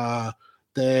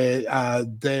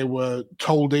 They were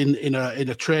told in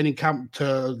a training camp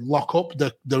to lock up.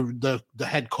 The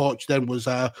head coach then was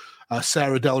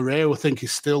Sarah Del Rey, who I think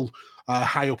is still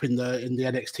high up in the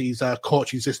NXT's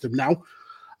coaching system now.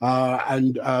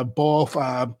 And both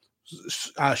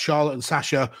Charlotte and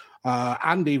Sasha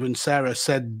and even Sarah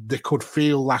said they could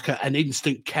feel like an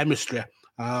instant chemistry,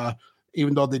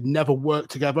 even though they'd never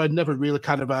worked together, never really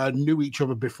kind of knew each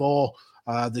other before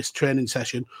this training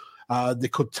session. They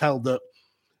could tell that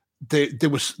there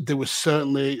was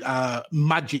certainly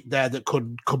magic there that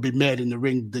could be made in the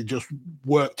ring. They just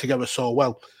worked together so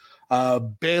well.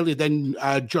 Bayley then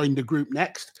joined the group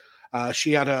next.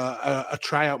 She had a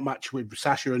tryout match with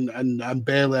Sasha, and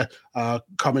Bayley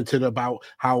commented about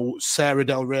how Sarah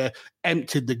Del Rey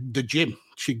emptied the gym.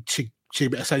 She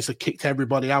essentially kicked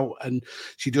everybody out, and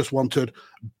she just wanted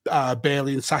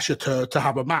Bayley and Sasha to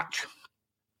have a match.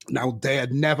 Now, they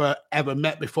had never, ever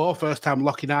met before, first time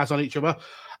locking eyes on each other,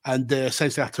 and they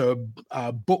essentially had to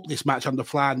book this match on the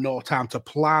fly, no time to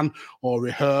plan or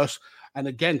rehearse. And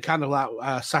again, kind of like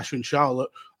Sasha and Charlotte,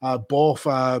 both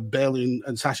Bayley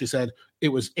and Sasha said it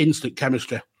was instant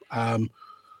chemistry. That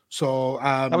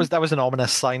was an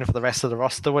ominous sign for the rest of the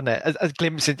roster, wasn't it? A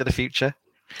glimpse into the future.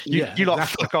 You lot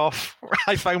exactly. Fuck off.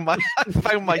 I found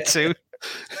my two.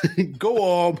 Go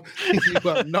home. You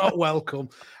are not welcome.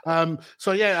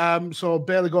 So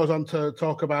Bayley goes on to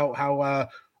talk about how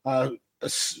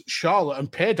Charlotte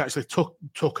and Paige actually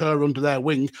took her under their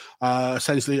wing,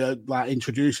 essentially like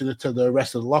introducing her to the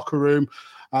rest of the locker room,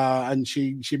 and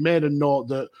she made a note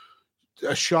that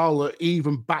Charlotte,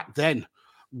 even back then,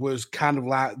 was kind of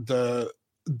like the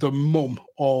mum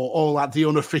or like the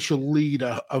unofficial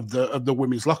leader of the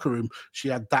women's locker room. She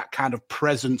had that kind of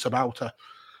presence about her.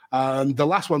 And the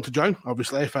last one to join,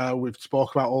 obviously, if we've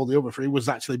spoke about all the other three, was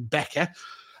actually Becky.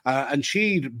 And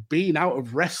she'd been out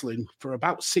of wrestling for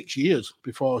about 6 years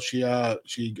before she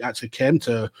actually came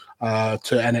to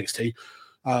NXT.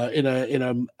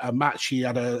 In a match, she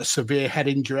had a severe head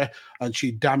injury and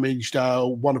she damaged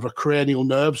one of her cranial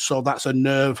nerves. So that's a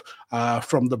nerve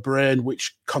from the brain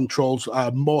which controls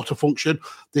motor function.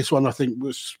 This one, I think,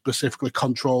 was specifically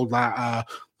controlled like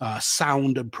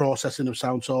sound and processing of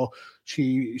sound. So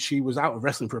she was out of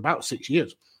wrestling for about 6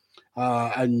 years.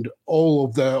 And all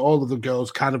of the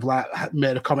girls kind of like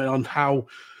made a comment on how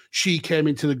she came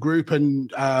into the group,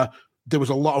 and there was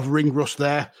a lot of ring rust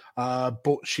there,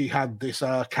 but she had this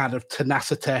kind of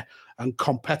tenacity and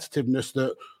competitiveness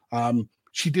that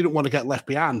she didn't want to get left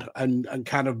behind, and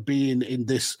kind of being in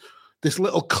this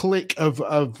little clique of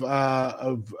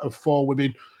four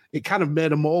women. It kind of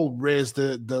made them all raise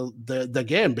the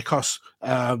game, because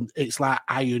it's like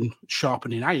iron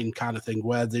sharpening iron kind of thing,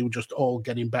 where they were just all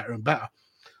getting better and better.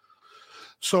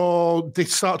 So they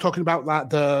start talking about that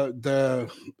the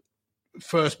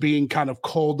first being kind of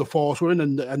called the Force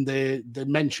Women, and they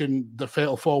mentioned the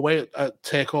Fatal 4-Way at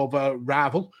TakeOver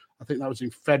Rival. I think that was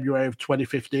in February of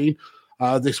 2015.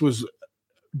 This was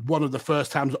one of the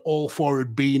first times all four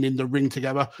had been in the ring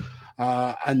together,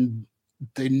 and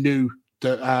they knew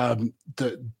that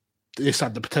this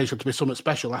had the potential to be something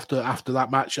special. After that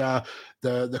match,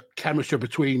 the chemistry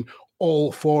between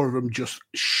all four of them just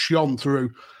shone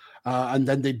through. And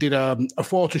then they did a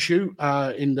photo shoot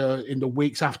in the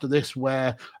weeks after this,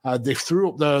 where they threw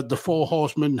up the Four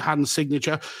Horsemen hand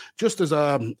signature just as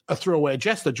a throwaway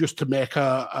gesture, just to make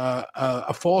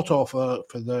a photo for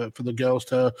the girls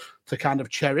to kind of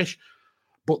cherish.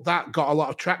 But that got a lot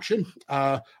of traction,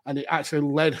 and it actually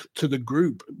led to the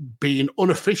group being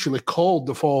unofficially called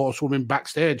the Four Horsewomen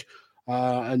backstage.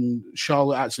 And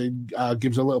Charlotte actually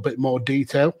gives a little bit more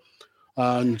detail.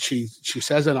 And she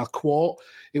says, and I'll quote,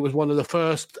 "It was one of the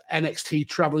first NXT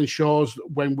traveling shows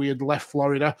when we had left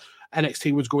Florida.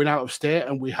 NXT was going out of state,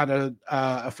 and we had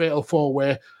a fatal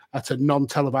 4-way at a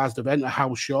non-televised event, a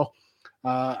house show.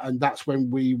 And that's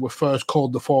when we were first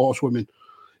called the Four Horsewomen.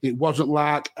 It wasn't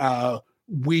like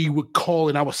we were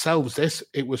calling ourselves this.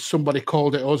 It was somebody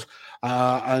called it us,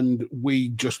 and we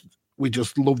just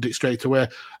loved it straight away."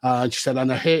 And she said,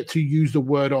 and I hate to use the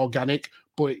word organic,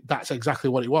 but that's exactly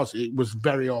what it was. It was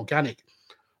very organic.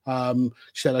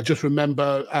 She said, I just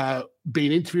remember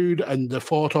being interviewed and the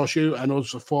photo shoot and us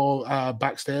four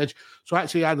backstage. So I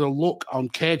actually had a look on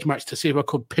Cage Match to see if I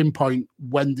could pinpoint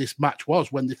when this match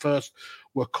was, when they first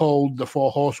were called the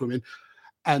Four Horsewomen.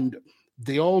 And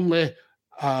the only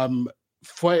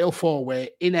fatal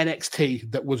 4-way in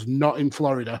NXT that was not in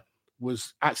Florida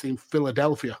was actually in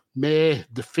Philadelphia, May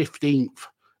the 15th,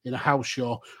 in a house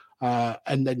show.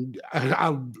 And then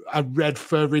I read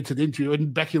further into the interview,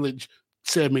 and Becky Lynch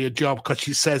saved me a job because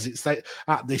she says it's at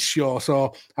this show.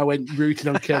 So I went rooting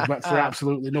on Cage Match for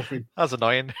absolutely nothing. That's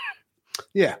annoying.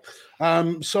 Yeah.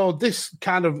 So this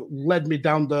kind of led me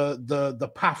down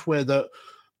the pathway that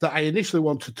I initially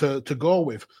wanted to go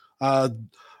with.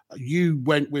 You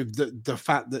went with the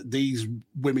fact that these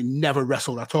women never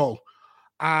wrestled at all.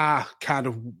 I kind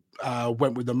of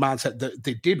went with the mindset that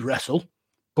they did wrestle,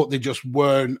 but they just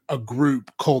weren't a group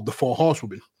called the Four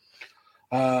Horsewomen.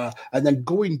 And then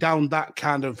going down that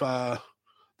kind of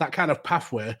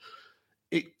pathway,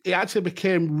 it actually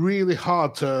became really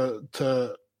hard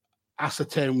to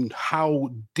ascertain how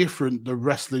different the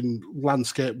wrestling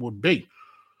landscape would be.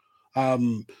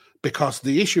 Because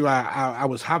the issue I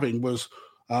was having was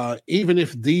even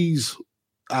if these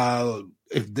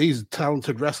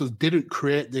talented wrestlers didn't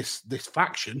create this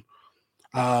faction,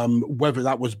 whether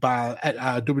that was by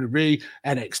WWE,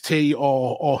 NXT,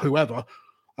 or whoever,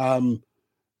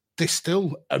 they're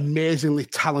still amazingly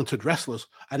talented wrestlers.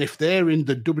 And if they're in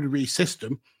the WWE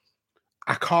system,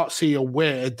 I can't see a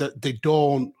way that they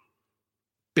don't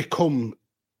become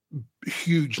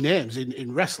huge names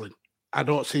in wrestling. I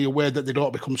don't see a way that they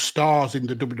don't become stars in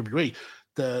the WWE.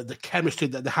 The chemistry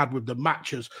that they had with the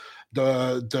matches,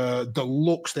 the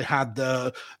looks they had,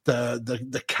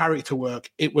 the character work,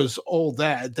 it was all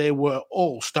there. They were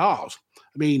all stars.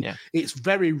 I mean, It's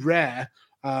very rare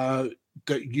that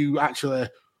you actually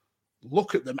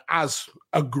look at them as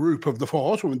a group of the Four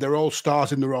Horsewomen. They're all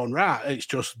stars in their own right. It's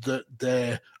just that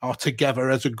they are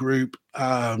together as a group,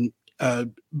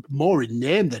 more in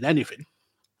name than anything.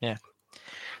 Yeah.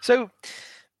 So,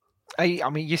 I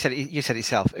mean, you said it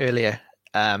yourself earlier.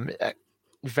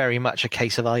 Very much a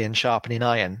case of iron sharpening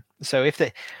iron. So if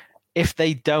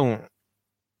they don't,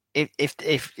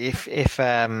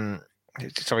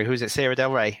 sorry, who is it? Sarah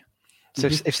Del Rey. So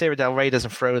if Sarah Del Rey doesn't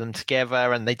throw them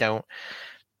together and they don't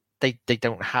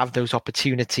have those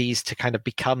opportunities to kind of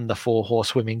become the Four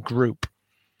Horsewomen group,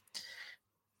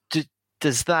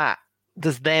 does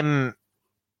them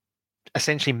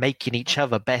essentially making each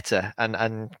other better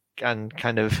and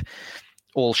kind of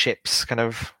all ships kind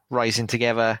of rising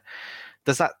together,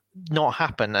 does that not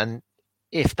happen? And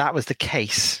if that was the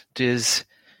case, does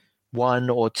one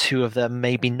or two of them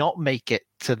maybe not make it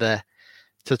to the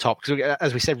top? Because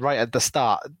as we said right at the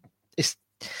start, it's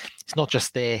not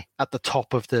just they're at the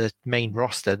top of the main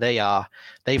roster.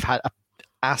 They've had,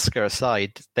 Asuka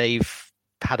aside, they've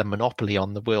had a monopoly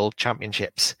on the world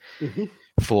championships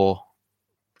for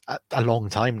a long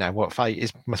time now.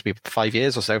 It must be 5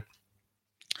 years or so.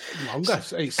 Longer.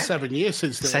 It's 7 years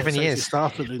since they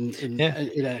started in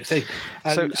NXT.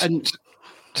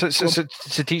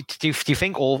 So do you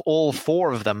think all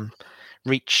four of them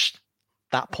reach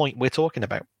that point we're talking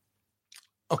about?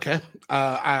 Okay,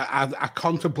 I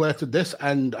contemplated this,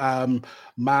 and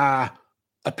my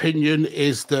opinion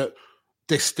is that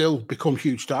they still become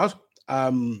huge stars.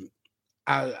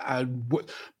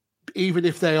 Even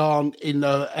if they aren't in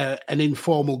an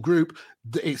informal group,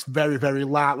 it's very, very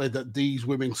likely that these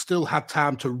women still had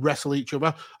time to wrestle each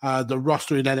other. The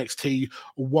roster in NXT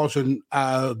wasn't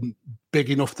big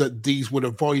enough that these would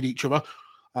avoid each other.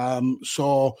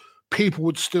 So people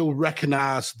would still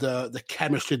recognize the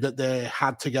chemistry that they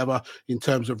had together in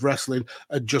terms of wrestling,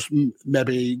 and just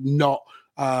maybe not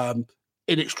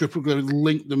inextricably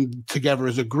link them together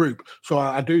as a group. So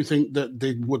I do think that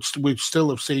we'd still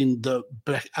have seen the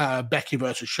Becky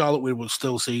versus Charlotte. We would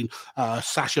still seen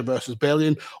Sasha versus Bayley,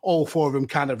 and all four of them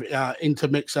kind of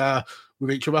intermix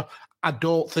with each other. I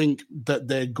don't think that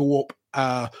they go up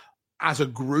as a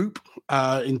group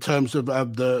in terms of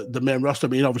the main roster. I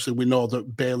mean, obviously we know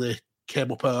that Bayley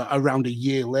came up around a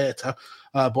year later,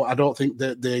 but I don't think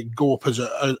that they go up as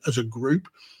a group.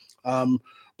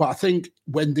 But I think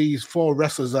when these four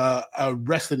wrestlers are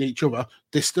wrestling each other,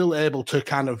 they're still able to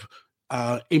kind of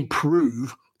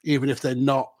improve, even if they're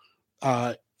not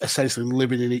essentially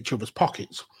living in each other's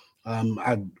pockets.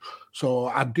 So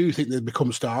I do think they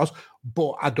become stars,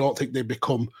 but I don't think they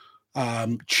become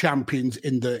champions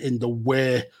in the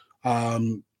way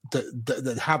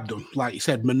that have done, like you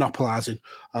said, monopolizing.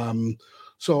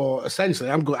 So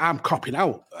essentially, I'm copping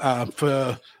out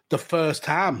for the first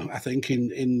time, I think,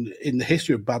 in the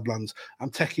history of Badlands. I'm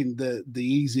taking the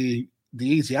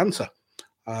easy answer.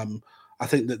 I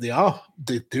think that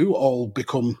they do all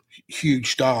become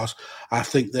huge stars. I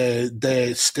think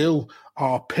they still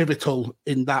are pivotal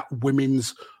in that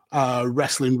women's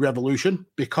wrestling revolution,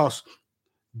 because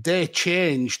they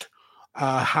changed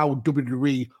how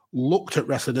WWE looked at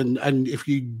wrestling. And if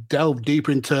you delve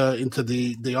deeper into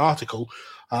the article,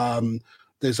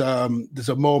 there's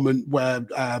a moment where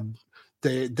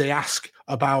they ask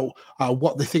about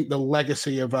what they think the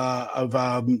legacy of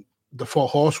the Four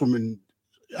Horsewomen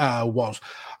was,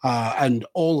 and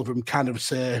all of them kind of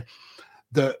say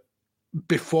that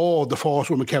before the 4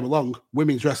 Horsewomen came along,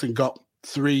 women's wrestling got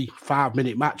 3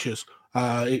 5-minute matches.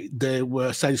 They were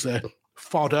essentially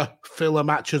fodder, filler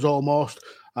matches almost.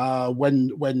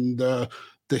 When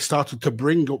they started to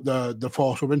bring up the 4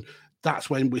 Horsewomen, that's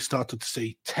when we started to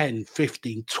see 10,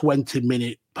 15,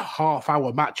 20-minute,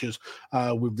 half-hour matches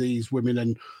with these women.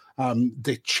 And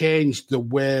they changed the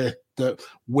way that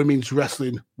women's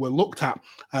wrestling were looked at.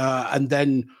 And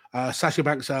then Sasha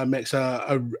Banks makes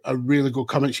a really good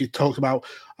comment. She talks about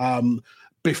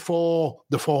before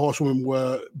the 4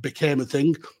 Horsewomen became a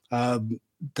thing,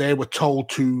 they were told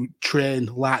to train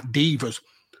like divas.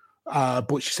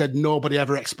 But she said nobody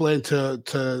ever explained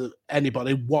to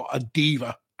anybody what a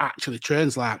diva actually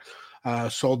trains like.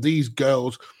 So these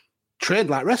girls trained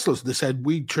like wrestlers. They said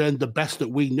we trained the best that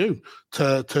we knew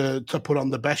to put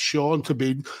on the best show and to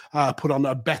be put on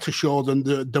a better show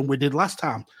than we did last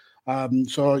time.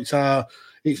 So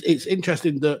it's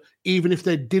interesting that even if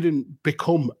they didn't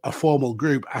become a formal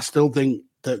group, I still think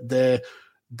that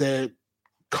they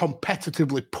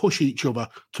competitively push each other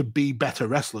to be better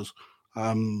wrestlers.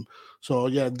 So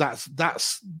yeah, that's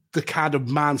the kind of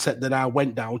mindset that I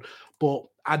went down. But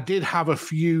I did have a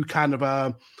few kind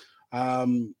of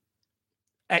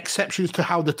exceptions to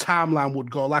how the timeline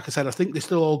would go. Like I said, I think they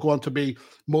still all go on to be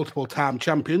multiple time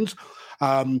champions.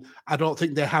 I don't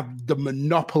think they have the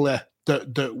monopoly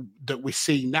that we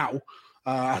see now.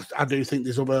 I do think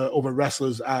there's other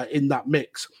wrestlers in that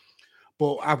mix.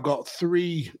 But I've got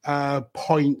 3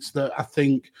 points that I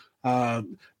think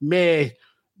may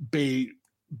be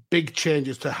big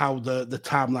changes to how the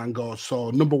timeline goes.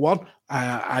 So number 1,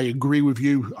 I agree with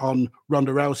you on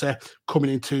Ronda Rousey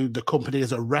coming into the company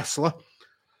as a wrestler.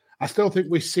 I still think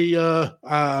we see her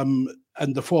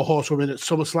and the 4 Horsewomen at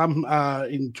SummerSlam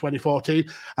in 2014.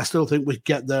 I still think we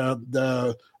get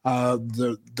the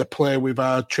play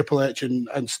with Triple H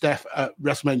and Steph at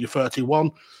WrestleMania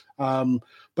 31.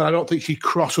 But I don't think she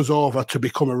crosses over to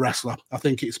become a wrestler. I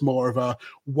think it's more of a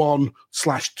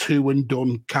 1/2 and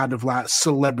done kind of like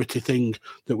celebrity thing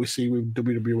that we see with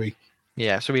WWE.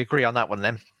 Yeah, so we agree on that one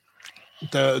then.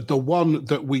 The one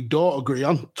that we don't agree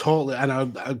on totally,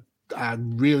 and I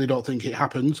really don't think it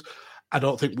happens. I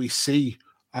don't think we see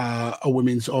a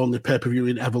women's only pay-per-view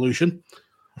in Evolution.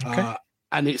 Okay.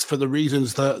 And it's for the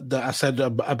reasons that I said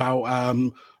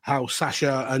about how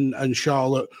Sasha and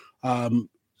Charlotte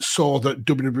saw that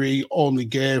WWE only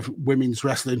gave women's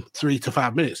wrestling 3 to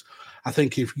 5 minutes. I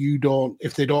think if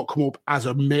they don't come up as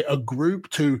a group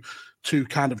to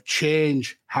kind of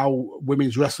change how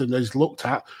women's wrestling is looked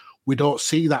at, we don't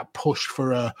see that push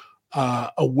for a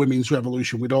women's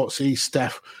revolution. We don't see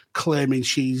Steph claiming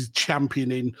she's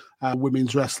championing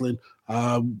women's wrestling.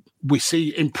 We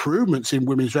see improvements in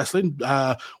women's wrestling.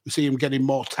 We see them getting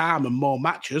more time and more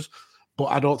matches, but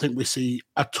I don't think we see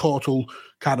a total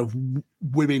kind of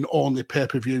women-only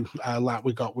pay-per-view like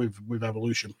we got with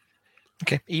Evolution.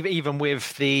 Okay, even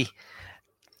with the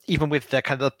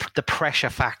kind of the pressure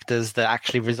factors that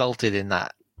actually resulted in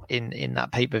that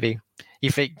pay-per-view,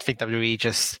 you think WWE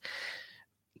just,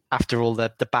 after all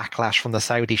the backlash from the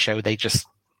Saudi show, they just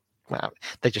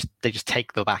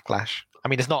take the backlash. I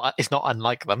mean, it's not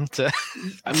unlike them to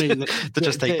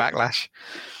just take backlash.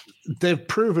 They've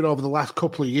proven over the last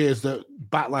couple of years that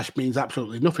backlash means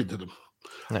absolutely nothing to them.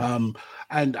 No.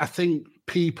 And I think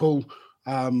people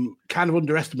kind of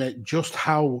underestimate just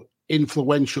how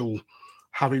influential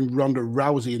having Ronda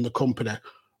Rousey in the company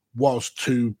was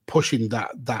to pushing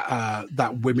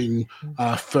that women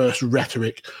first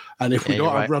rhetoric. And if we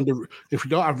don't have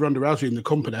Ronda Rousey in the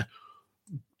company,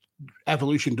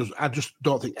 Evolution does. I just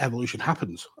don't think Evolution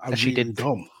happens. She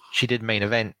did main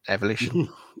event Evolution.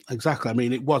 Exactly. I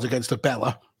mean, it was against a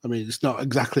Bella. I mean, it's not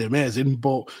exactly amazing,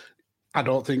 but I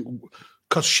don't think,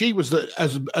 because she was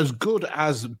as good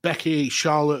as Becky,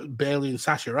 Charlotte, Bayley, and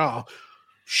Sasha are.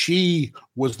 She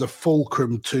was the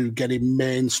fulcrum to getting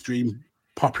mainstream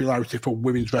popularity for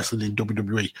women's wrestling in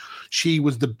WWE. She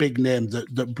was the big name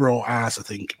that brought ours, I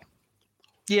think.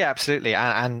 Yeah, absolutely,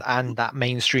 and that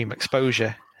mainstream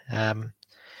exposure.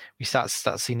 We start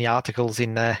seeing the articles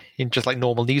in just like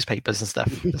normal newspapers and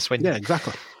stuff. That's when, yeah,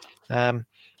 exactly.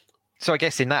 So I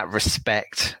guess in that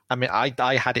respect, I mean,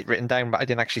 I had it written down, but I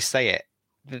didn't actually say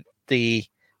it. The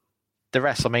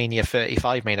WrestleMania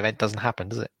 35 main event doesn't happen,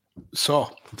 does it?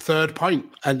 So, 3rd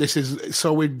point, and this is,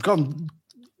 so we've gone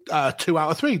 2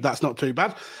 out of 3. That's not too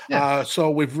bad. Yeah. So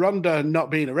with Ronda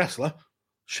not being a wrestler,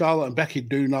 Charlotte and Becky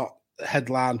do not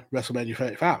headline WrestleMania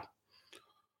 35.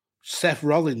 Seth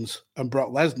Rollins and Brock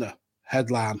Lesnar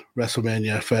headline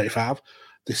WrestleMania 35.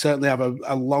 They certainly have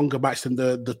a longer match than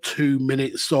the 2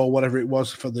 minutes or whatever it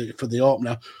was for the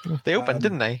opener. They opened,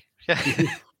 didn't they? Yeah.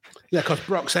 Yeah, because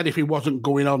Brock said if he wasn't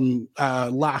going on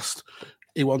last,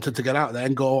 he wanted to get out there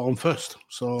and go on first.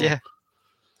 So yeah.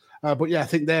 But yeah, I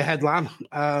think their headline.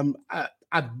 I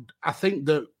think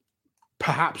that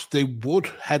perhaps they would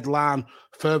headline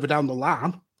further down the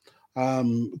line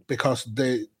because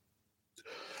the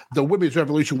women's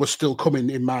revolution was still coming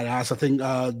in my eyes. I think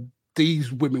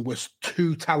these women were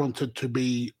too talented to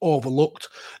be overlooked.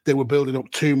 They were building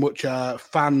up too much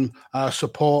fan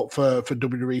support for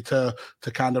WWE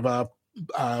to kind of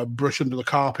brush under the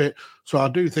carpet. So I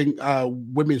do think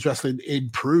women's wrestling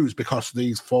improves because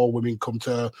these 4 women come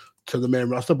to the main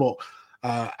roster. But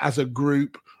as a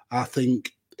group, I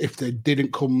think if they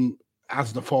didn't come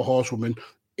as the 4 horsewomen,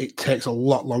 it takes a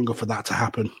lot longer for that to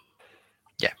happen.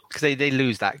 Yeah, because they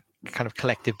lose that kind of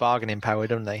collective bargaining power,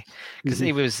 don't they? Because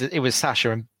it was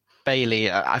Sasha and Bayley.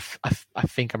 I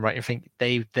think I'm right. I think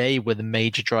they were the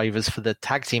major drivers for the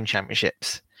tag team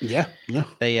championships. Yeah.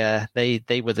 They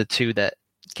were the 2 that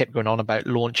kept going on about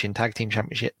launching tag team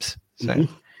championships. So.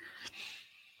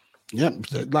 Yeah,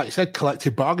 like you said,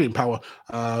 collective bargaining power.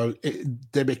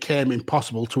 They became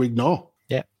impossible to ignore.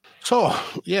 Yeah. So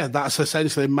yeah, that's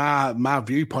essentially my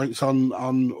viewpoints on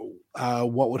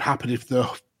what would happen if the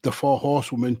 4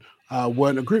 horsewomen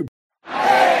weren't a group. 8,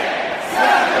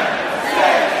 7, 6,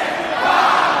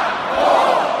 5,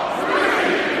 4,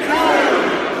 3, 2,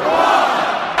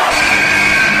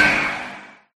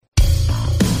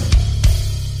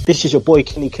 1. This is your boy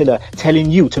Kenny Killer telling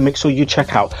you to make sure you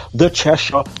check out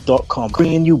thechairshot.com,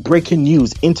 bringing you breaking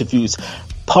news, interviews,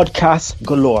 podcasts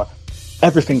galore,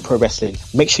 everything pro wrestling.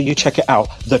 Make sure you check it out,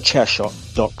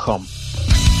 thechairshot.com.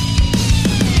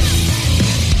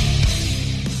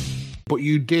 But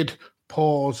you did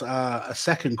pause a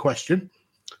second question,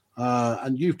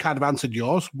 and you've kind of answered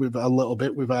yours with a little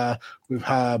bit with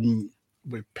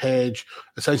Paige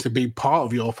essentially being part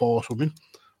of your 4 horsewomen.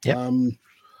 Yeah.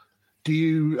 Do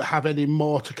you have any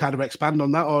more to kind of expand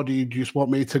on that, or do you just want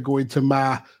me to go into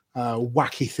my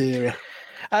wacky theory?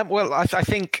 Well, I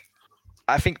think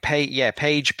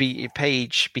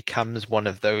Paige becomes one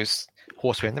of those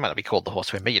horsewomen. They might not be called the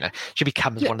horsewomen, but she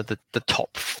becomes one of the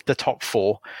top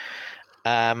 4.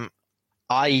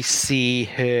 I see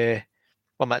her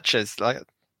much as like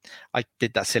I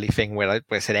did that silly thing where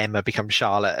I said Emma becomes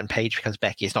Charlotte and Paige becomes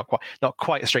Becky. It's not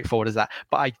quite as straightforward as that,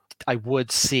 but I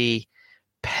would see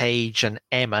Paige and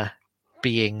Emma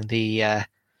being the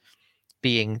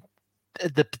big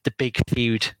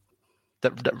feud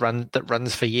that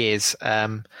runs for years.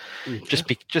 Just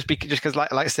because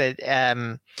like I said,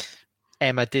 Emma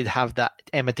did have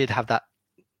that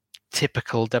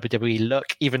typical WWE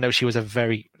look, even though she was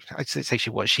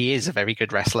she is a very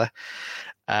good wrestler,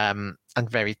 and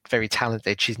very, very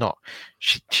talented. She's not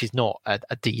a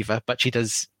diva, but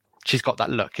she's got that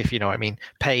look, if you know what I mean.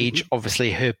 Paige, obviously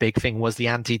her big thing was the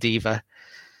anti-diva.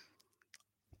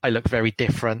 I look very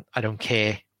different. I don't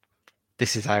care.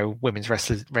 This is how women's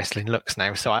wrestling looks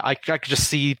now. So I could just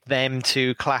see them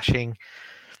two clashing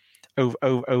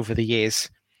over the years.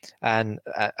 And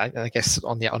I guess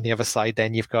on the other side,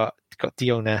 then you've got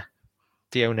Diona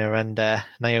and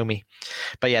Naomi.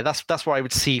 But yeah, that's what I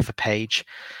would see for Paige.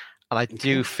 And I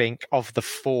do think of the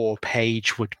 4,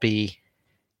 Paige would be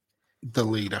the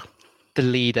leader,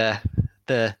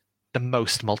 the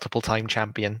most multiple time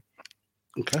champion.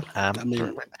 Okay,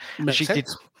 she did,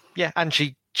 yeah, and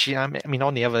she I mean,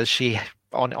 on the others, she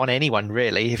on anyone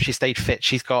really, if she stayed fit,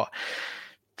 she's got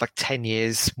like 10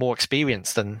 years more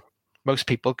experience than most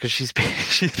people, because she's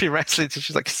been wrestling since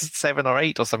she's like 7 or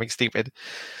 8 or something stupid.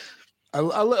 A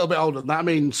little bit older than that. I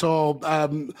mean, so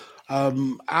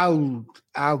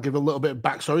I'll give a little bit of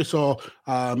backstory. So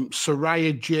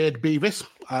Soraya Jade Beavis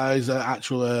is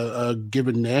actually a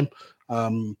given name.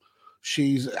 I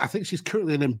think she's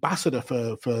currently an ambassador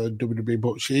for WWE,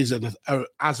 but she's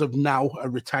as of now a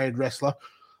retired wrestler.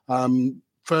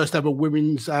 First ever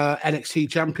women's NXT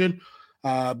champion,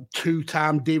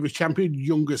 2-time Divas champion,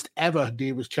 youngest ever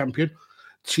Divas champion.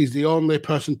 She's the only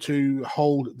person to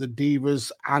hold the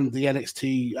Divas and the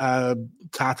NXT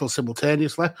title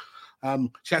simultaneously.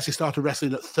 She actually started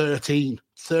wrestling at 13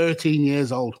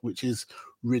 years old, which is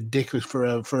ridiculous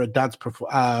for a dad's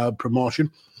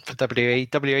promotion. For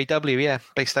WAW, yeah,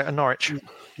 based out of Norwich.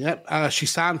 Yeah, she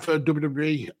signed for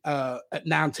WWE at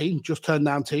 19, just turned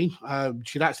 19.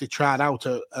 She'd actually tried out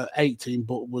at 18,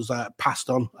 but was passed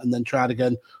on and then tried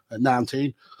again at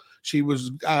 19. She was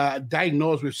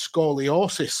diagnosed with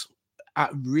scoliosis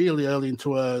really early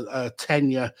into her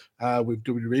tenure with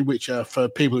WWE, which for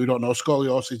people who don't know,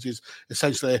 scoliosis is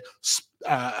essentially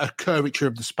a curvature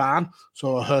of the spine.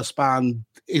 So her spine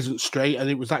isn't straight, and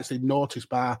it was actually noticed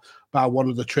by one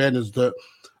of the trainers that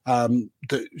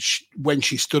when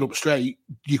she stood up straight,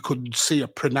 you could see a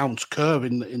pronounced curve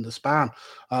in the spine.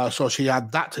 So she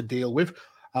had that to deal with.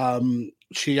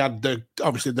 She had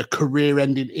obviously the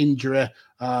career-ending injury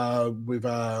with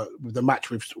the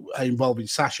match involving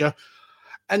Sasha,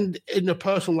 and in her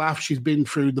personal life, she's been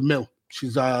through the mill.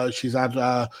 She's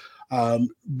had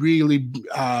really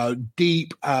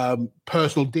deep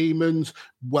personal demons,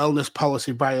 wellness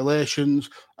policy violations,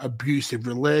 abusive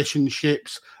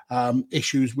relationships,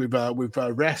 issues with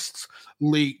arrests,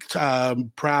 leaked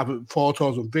private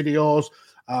photos and videos,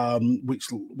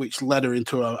 which led her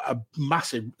into a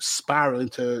massive spiral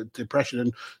into depression.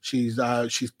 And she's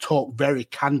talked very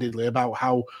candidly about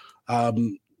how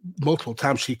multiple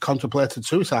times she contemplated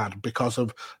suicide because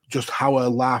of just how her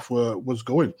life was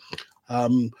going.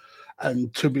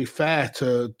 And to be fair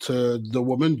to the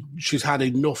woman, she's had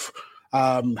enough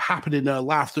happen in her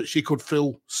life that she could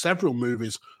fill several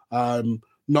movies,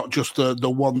 not just the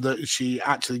one that she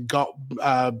actually got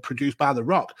produced by The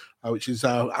Rock, which is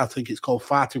I think it's called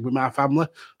Fighting with My Family.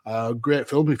 Great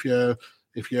film if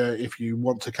you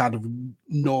want to kind of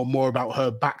know more about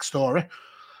her backstory.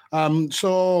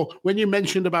 So when you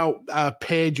mentioned about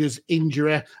Paige's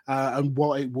injury and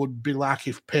what it would be like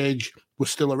if Paige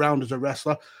was still around as a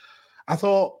wrestler, I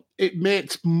thought it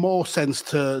makes more sense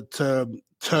to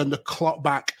turn the clock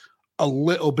back a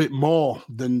little bit more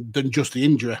than just the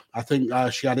injury. I think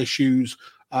she had issues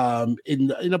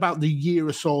in about the year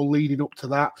or so leading up to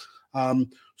that.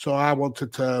 So I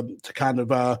wanted to kind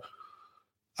of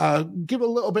give a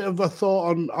little bit of a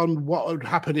thought on what would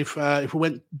happen if we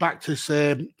went back to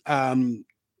say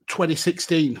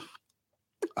 2016.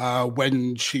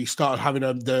 When she started having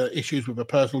the issues with her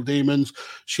personal demons,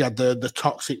 she had the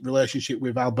toxic relationship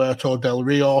with Alberto Del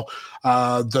Rio,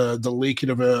 the leaking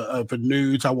of her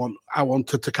nudes. I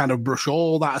wanted to kind of brush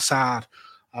all that aside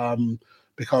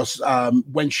because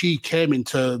when she came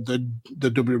into the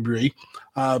WWE,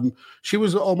 she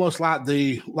was almost like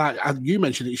you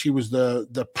mentioned it. She was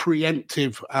the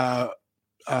preemptive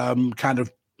kind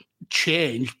of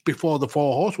change before the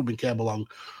Four Horsewomen came along.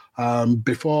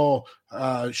 Before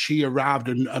she arrived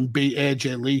and beat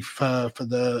AJ Lee for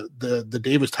the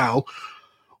Divas title,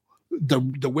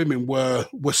 the women were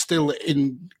still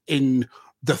in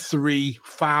the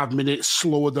 3-5 minutes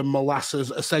slower than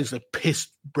molasses, essentially piss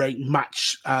break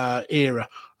match era.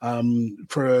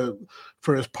 For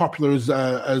as popular as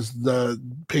the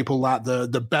people like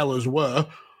the Bellas were,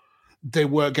 they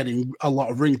weren't getting a lot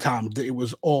of ring time. It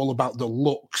was all about the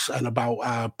looks and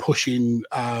about pushing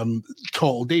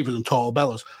Total Divas and Total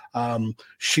Bellas.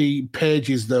 Paige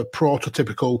is the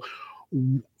prototypical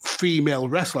female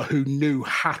wrestler who knew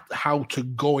how to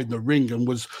go in the ring and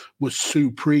was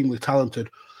supremely talented.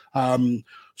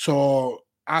 So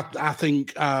I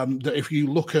think that if you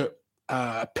look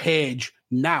at Paige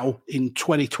now in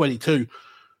 2022,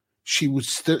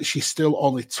 she's still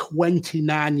only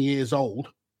 29 years old.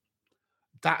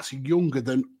 That's younger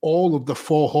than all of the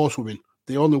Four Horsewomen.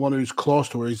 The only one who's close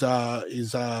to her is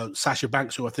Sasha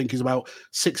Banks, who I think is about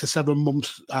 6 or 7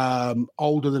 months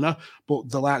older than her. But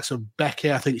the likes of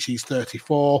Becky, I think she's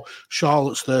 34.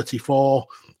 Charlotte's 34.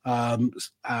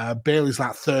 Bayley's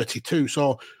like 32.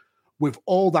 So with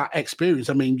all that experience,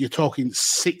 I mean, you're talking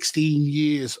 16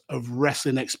 years of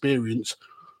wrestling experience.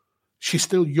 She's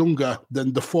still younger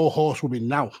than the Four Horsewomen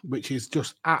now, which is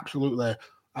just absolutely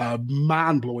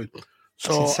mind-blowing.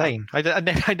 That's insane.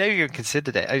 I know you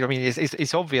considered it. I mean,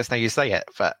 it's obvious now you say it,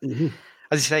 but as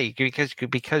you say,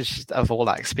 because of all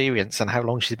that experience and how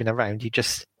long she's been around, you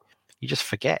just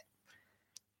forget.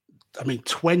 I mean,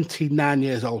 29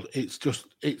 years old.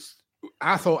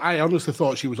 I honestly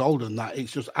thought she was older than that.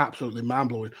 It's just absolutely mind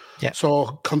blowing. Yeah.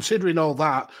 So considering all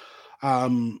that,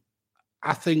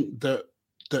 I think that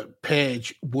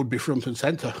Paige would be front and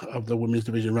center of the women's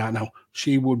division right now.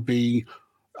 She would be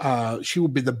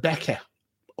the Becky,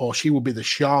 or she would be the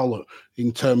Charlotte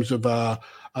in terms of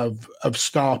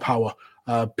star power.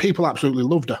 People absolutely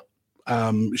loved her.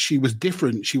 She was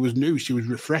different. She was new. She was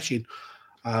refreshing.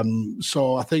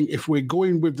 So I think if we're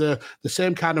going with the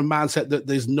same kind of mindset that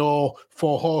there's no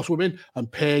Four Horsewomen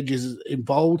and Paige is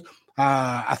involved,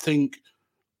 I think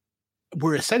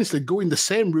we're essentially going the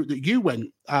same route that you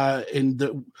went in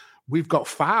that we've got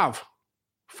 5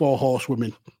 Four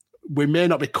Horsewomen. We may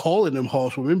not be calling them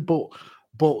horsewomen, but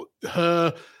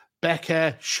her,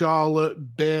 Becky,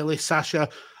 Charlotte, Bayley, Sasha,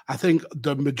 I think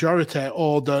the majority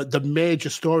or the major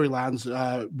storylines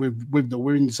with the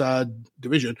women's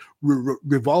division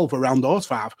revolve around those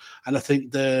 5. And I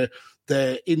think they're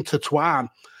intertwined.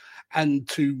 And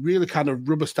to really kind of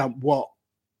rubber stamp what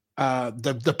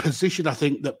the position I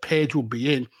think that Paige will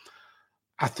be in,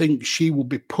 I think she will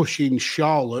be pushing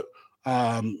Charlotte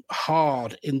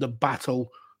hard in the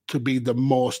battle to be the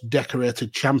most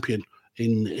decorated champion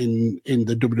in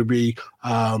the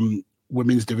WWE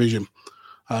women's division.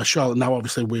 Charlotte now,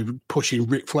 obviously, we're pushing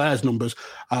Ric Flair's numbers.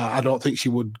 I don't think she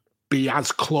would be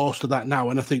as close to that now,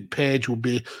 and I think Paige will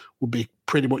be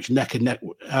pretty much neck and neck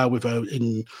with her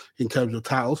in terms of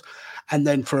titles. And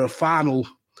then for a final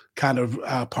kind of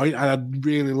point, and I'd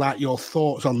really like your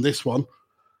thoughts on this one.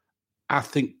 I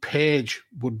think Paige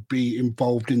would be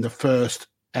involved in the first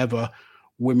ever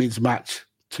women's match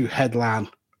to headline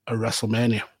a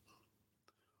WrestleMania.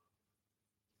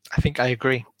 I think I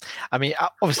agree. I mean,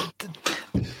 obviously,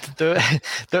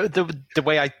 the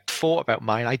way I thought about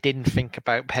mine, I didn't think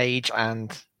about Paige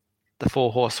and the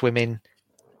Four Horsewomen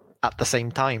at the same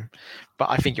time. But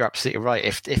I think you're absolutely right.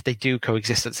 If they do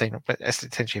coexist at the same time,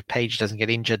 essentially if Paige doesn't get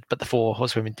injured, but the Four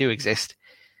Horsewomen do exist,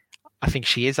 I think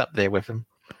she is up there with them.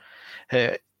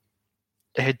 Her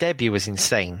debut was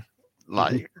insane.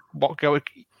 Like, go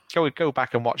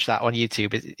back and watch that on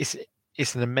YouTube.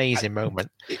 It's an amazing moment.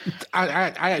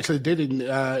 I actually did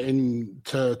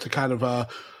to kind of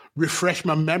refresh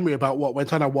my memory about what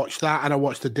went on. I watched that, and I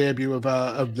watched the debut of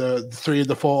the three of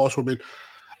the Four Horsewomen,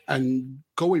 and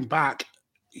going back,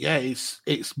 yeah,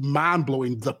 it's mind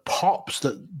blowing the pops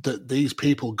that these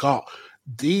people got.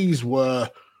 These were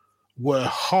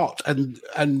hot,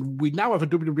 and we now have a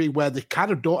WWE where they kind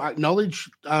of don't acknowledge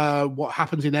what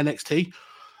happens in NXT.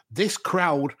 This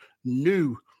crowd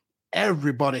knew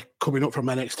everybody coming up from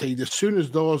NXT. As soon as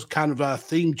those kind of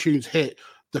theme tunes hit,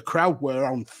 the crowd were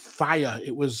on fire.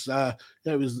 It was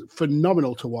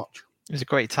phenomenal to watch. It was a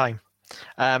great time.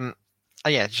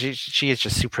 Yeah, she is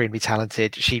just supremely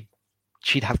talented. She'd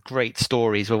have great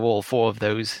stories with all four of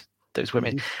those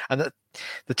women. Mm-hmm. And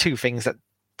the two things that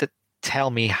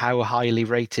tell me how highly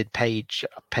rated Paige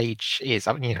is,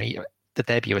 I mean, the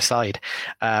debut aside,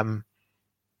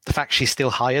 the fact she's still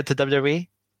hired to WWE,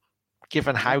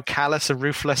 given how callous and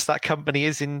ruthless that company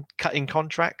is in cutting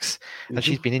contracts. Mm-hmm. And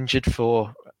she's been injured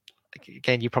for,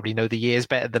 again, you probably know the years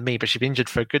better than me, but she's been injured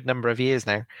for a good number of years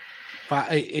now.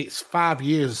 But it's 5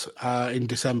 years in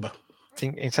December.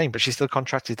 Insane, but she's still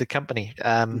contracted to the company.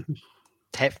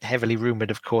 Heavily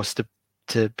rumoured, of course, to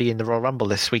be in the Royal Rumble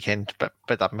this weekend, but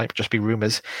that might just be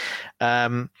rumours.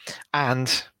 And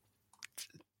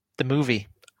the movie,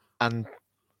 and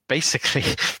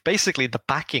basically the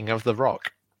backing of The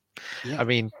Rock. Yeah. I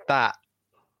mean, that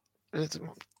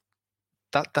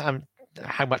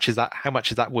how much is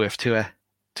that worth to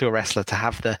a wrestler to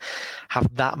have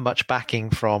that much backing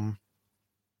from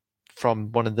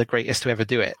one of the greatest to ever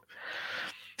do it?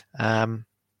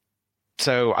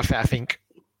 So I think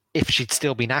if she'd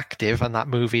still been active and that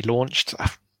movie launched,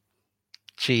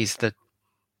 geez,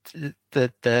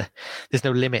 there's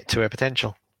no limit to her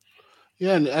potential.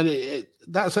 Yeah, and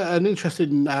that's an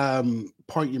interesting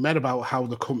point you made about how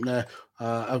the company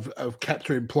have kept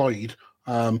her employed,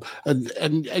 and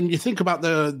you think about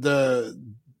the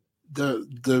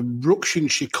ruction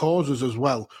she causes as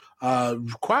well,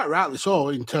 quite rightly so,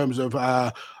 in terms of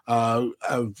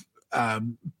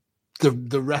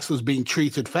the wrestlers being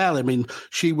treated fairly. I mean,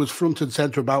 she was front and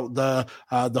center about the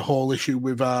whole issue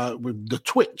with the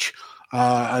Twitch.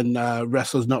 And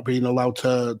wrestlers not being allowed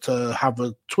to have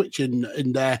a Twitch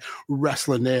in their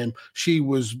wrestler name. She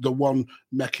was the one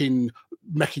making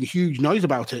huge noise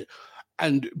about it.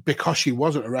 And because she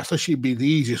wasn't a wrestler, she'd be the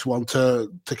easiest one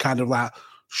to kind of like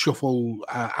shuffle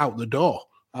out the door.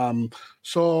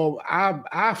 So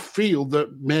I feel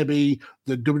that maybe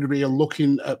the WWE are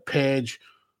looking at Paige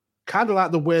kind of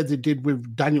like the way they did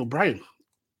with Daniel Bryan,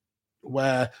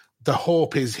 where the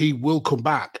hope is he will come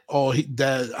back, or he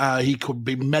could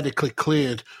be medically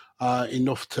cleared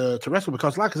enough to wrestle.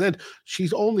 Because, like I said,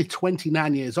 she's only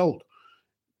 29 years old.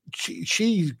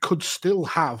 She could still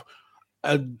have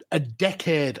a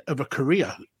decade of a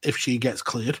career if she gets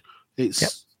cleared.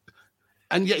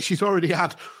 And yet she's already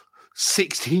had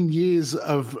 16 years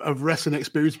of wrestling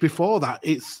experience before that.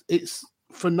 It's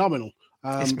phenomenal.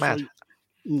 It's mad.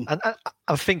 And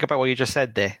I think about what you just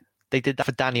said there. They did that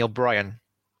for Daniel Bryan,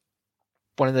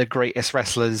 one of the greatest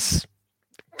wrestlers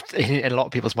in a lot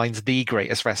of people's minds, the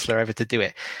greatest wrestler ever to do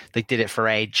it. They did it for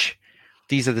Edge.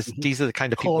 These are the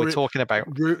kind of people we're talking about.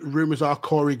 Rumors are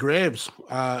Corey Graves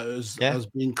has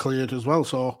been cleared as well.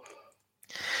 So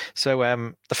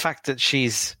the fact that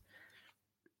she's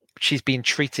being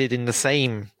treated in the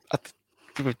same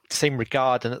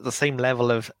regard and at the same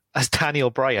level as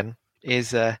Daniel Bryan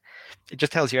is it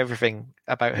just tells you everything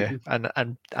about her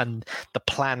and the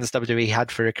plans WWE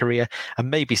had for her career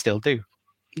and maybe still do.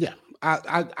 Yeah,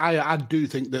 I do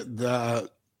think that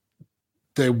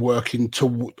they're working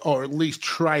to, or at least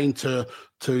trying to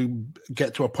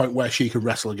get to a point where she can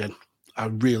wrestle again. I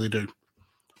really do.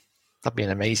 That'd be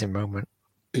an amazing moment.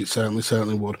 It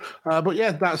certainly would. But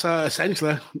yeah, that's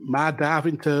essentially my dive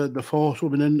into the Four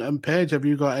Horsewomen and Paige. Have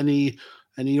you got any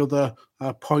other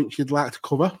points you'd like to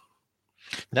cover?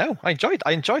 No, I enjoyed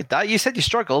that. You said you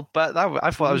struggled, but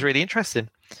I thought that was really interesting.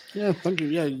 Yeah, thank you.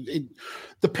 Yeah,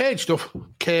 the Paige stuff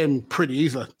came pretty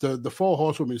easily. The Four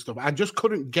Horsewomen stuff, I just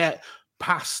couldn't get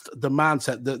past the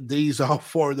mindset that these are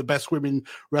four of the best women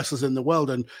wrestlers in the world,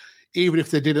 and even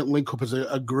if they didn't link up as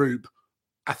a group,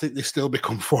 I think they still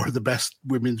become four of the best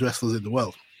women's wrestlers in the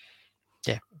world.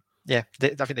 Yeah, I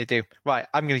think they do. Right,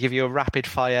 I'm going to give you a rapid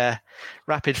fire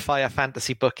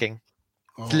fantasy booking.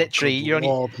 Literally, you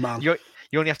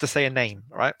only have to say a name,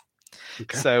 right?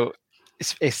 Okay. So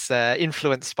it's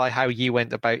influenced by how you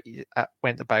went about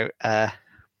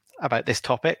this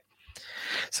topic.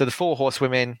 So the Four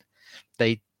Horsewomen,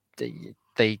 they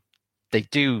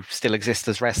do still exist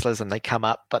as wrestlers, and they come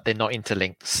up, but they're not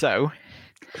interlinked. So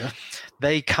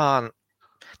they can't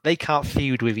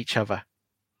feud with each other.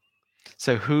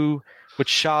 So who would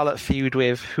Charlotte feud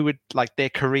with? Who would like their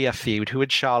career feud? Who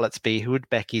would Charlotte's be? Who would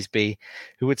Becky's be?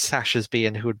 Who would Sasha's be?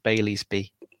 And who would Bayley's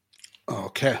be?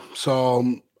 Okay, so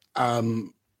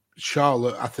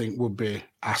Charlotte, I think, would be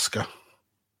Asuka.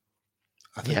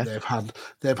 I think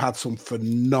they've had some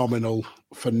phenomenal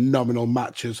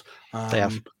matches. They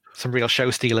have some real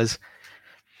show stealers.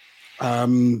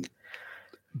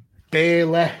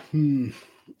 Bayley,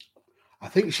 I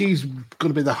think she's going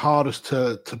to be the hardest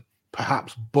to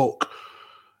perhaps book,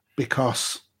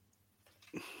 because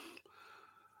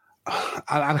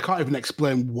I can't even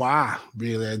explain why,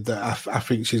 really, that I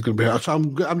think she's going to be hard. So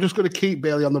I'm just going to keep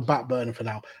Bayley on the back burner for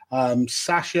now.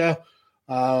 Sasha,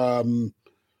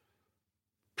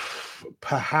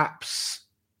 perhaps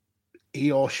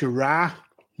Io Shirai,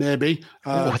 maybe.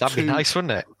 That'd be nice,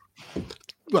 wouldn't it?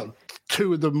 Well,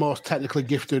 two of the most technically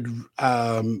gifted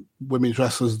women's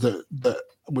wrestlers that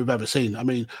we've ever seen. I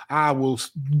mean, I will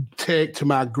take to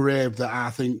my grave that I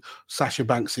think Sasha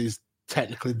Banks is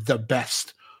technically the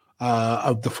best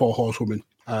of the Four Horsewomen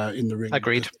in the ring.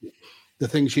 Agreed. The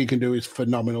things she can do is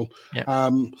phenomenal. Yeah.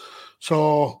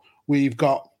 So we've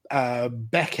got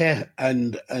Becky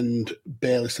and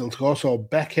Bayley still to go. So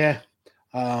Becky,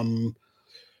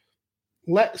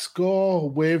 let's go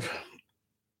with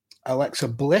Alexa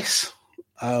Bliss.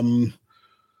 I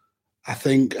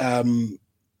think the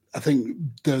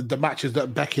matches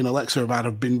that Becky and Alexa have had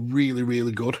have been really,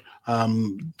 really good.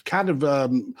 Kind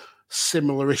of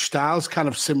similar-ish styles, kind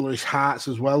of similar-ish hearts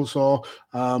as well. So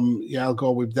I'll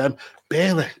go with them.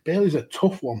 Bayley's a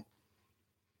tough one.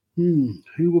 Who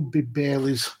would be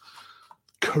Bayley's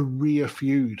career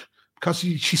feud? Because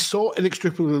she's so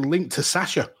inextricably linked to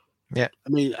Sasha. Yeah. I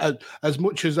mean, as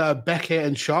much as Becky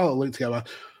and Charlotte linked together,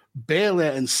 Bayley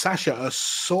and Sasha are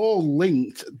so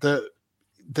linked that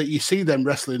you see them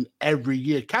wrestling every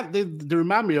year. They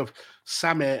remind me of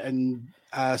Sami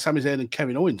Zayn and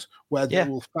Kevin Owens, where they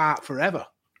will fight forever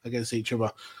against each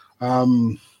other.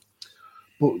 But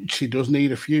she does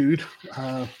need a feud.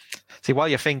 See, while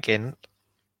you're thinking,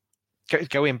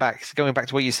 going back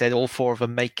to what you said, all four of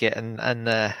them make it,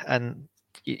 and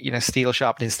steel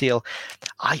sharpening steel.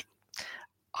 I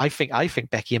think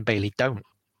Becky and Bayley don't.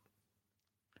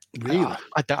 Really?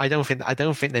 I don't think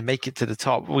they make it to the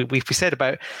top. We said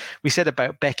about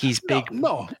Becky's big.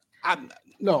 I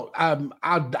don't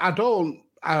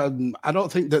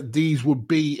think that these would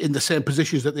be in the same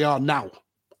positions that they are now.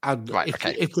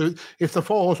 If the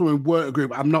Four Horsewomen were a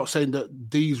group, I'm not saying that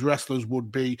these wrestlers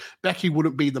would be. Becky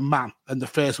wouldn't be the man and the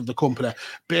face of the company.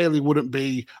 Bayley wouldn't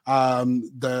be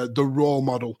the role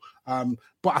model.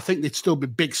 But I think they'd still be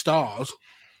big stars.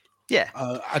 Yeah,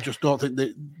 I just don't think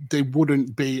they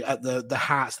wouldn't be at the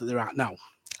heights that they're at now.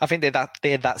 I think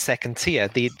they're that second tier,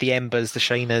 the Embers, the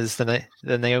Shaynas, the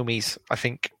Naomis. I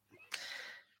think.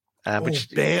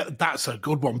 That's a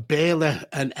good one. Bayley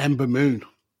and Ember Moon.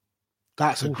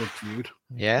 That's a good feud.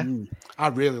 Yeah, I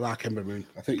really like Ember Moon.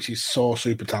 I think she's so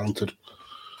super talented.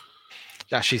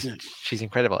 Yeah, she's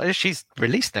incredible. She's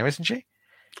released now, isn't she?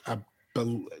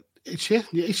 Did she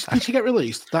get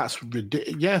released? That's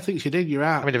ridiculous. Yeah, I think she did. You're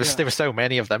right. I mean, there were so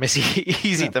many of them. It's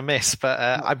easy to miss, but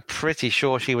I'm pretty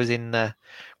sure she was in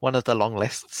one of the long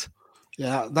lists.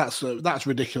 Yeah, that's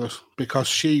ridiculous, because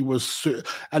she was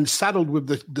and saddled with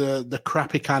the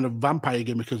crappy kind of vampire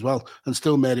gimmick as well, and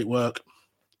still made it work.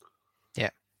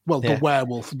 Yeah. Well, the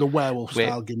werewolf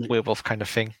style gimmick, werewolf kind of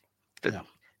thing. But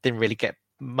didn't really get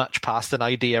much past an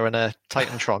idea in a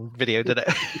Titantron video, did it?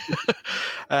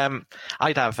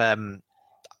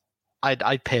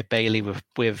 I'd pair Bayley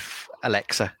with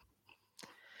Alexa.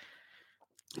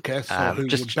 Okay, so who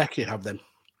would Becky have then?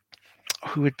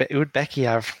 Who would Becky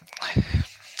have?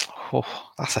 Oh,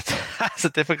 that's a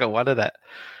difficult one, isn't it?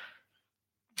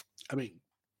 I mean,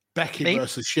 Becky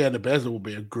versus Shayna Baszler would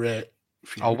be a great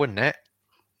feud. Oh, wouldn't it?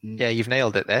 Yeah, you've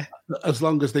nailed it there. As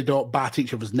long as they don't bat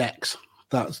each other's necks.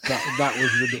 That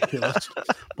was ridiculous.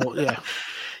 But yeah.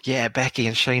 Yeah, Becky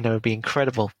and Shayna would be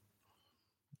incredible.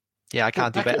 Yeah, I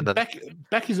can't do better than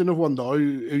Becky's another one though who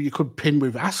you could pin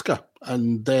with Asuka,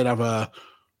 and they'd have a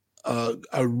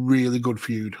really good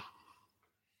feud.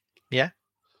 Yeah.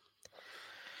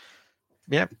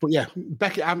 Yeah. But yeah,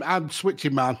 Becky, I'm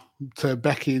switching, man, to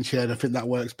Becky and Shayna. I think that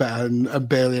works better, and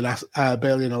Bayley and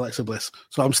Alexa Bliss.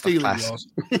 So I'm stealing yours.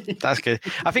 That's good.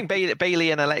 I think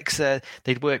Bayley and Alexa,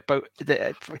 they'd work both,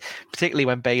 particularly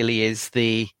when Bayley is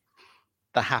the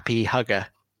happy hugger,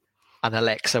 and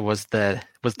Alexa was the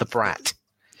brat.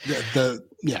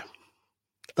 Yeah.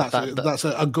 That's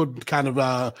a good kind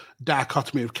of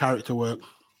dichotomy of character work.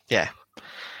 Yeah.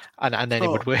 And then it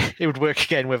would work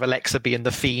again with Alexa being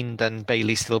the fiend and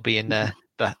Bayley still being the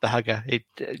hugger.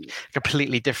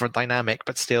 Completely different dynamic,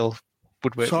 but still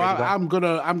would work. So really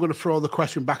well. I'm gonna throw the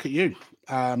question back at you.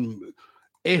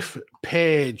 If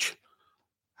Paige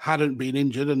hadn't been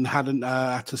injured and hadn't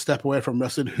had to step away from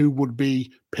wrestling, who would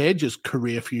be Paige's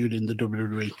career feud in the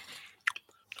WWE?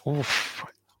 Oof.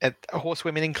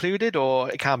 Horsewomen included, or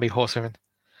it can't be horsewomen?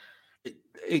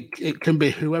 It can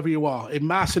be whoever you are. In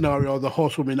my scenario, the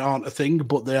horsewomen aren't a thing,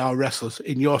 but they are wrestlers.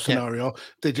 In your scenario,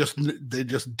 they just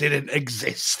didn't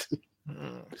exist.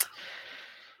 And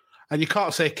you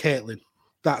can't say Caitlyn.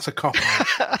 That's a cop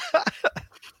out.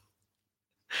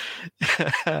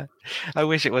 I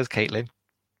wish it was Caitlyn.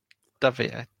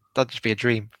 That'd just be a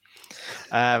dream.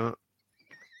 I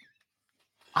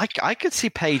could see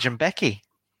Paige and Becky.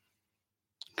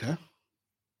 Okay.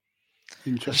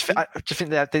 Interesting. I just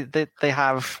think that they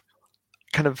have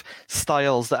kind of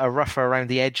styles that are rougher around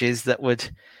the edges that would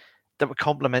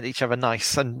complement each other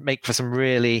nice and make for some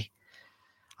really,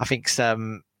 I think,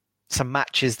 some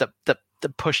matches that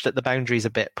pushed at the boundaries a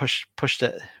bit, pushed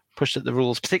at the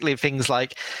rules, particularly things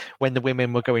like when the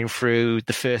women were going through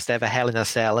the first ever Hell in a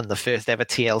Cell and the first ever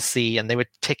TLC, and they were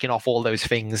ticking off all those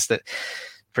things that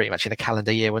pretty much in a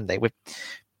calendar year, wouldn't they? With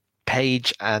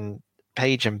Paige and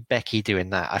Becky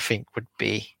doing that, I think would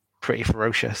be pretty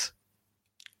ferocious.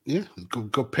 Yeah,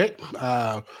 good pick.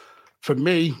 For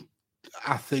me,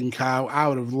 I think I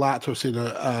would have liked to have seen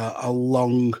a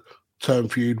long-term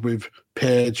feud with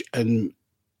Paige and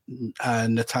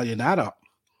Natalya Nadal.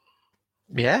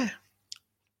 Yeah.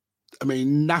 I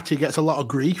mean, Natty gets a lot of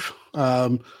grief,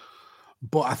 but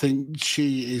I think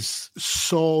she is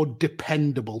so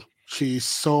dependable. She's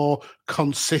so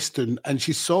consistent, and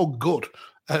she's so good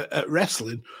at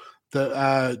wrestling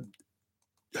that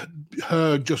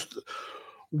her just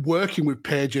working with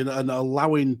Paige and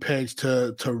allowing Paige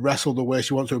to wrestle the way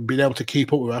she wants to and being able to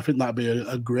keep up with her, I think that'd be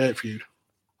a great feud.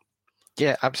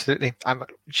 Yeah, absolutely.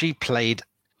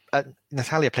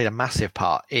 Natalya played a massive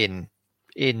part in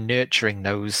nurturing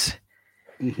those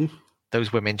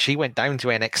women. She went down to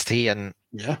NXT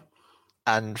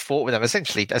and fought with them,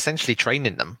 essentially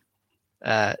training them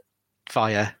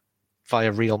via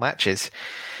real matches.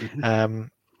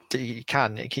 You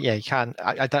can.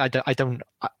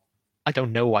 I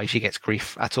don't know why she gets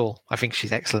grief at all. I think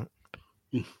she's excellent.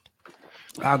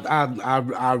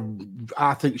 I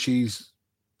think she's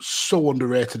so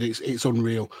underrated. It's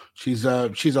unreal. She's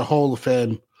a Hall of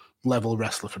Fame level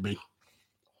wrestler for me.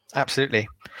 Absolutely.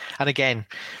 And again,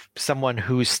 someone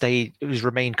who's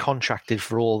remained contracted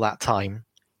for all that time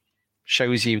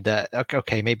shows you that,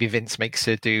 okay, maybe Vince makes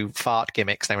her do fart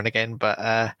gimmicks now and again, but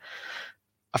I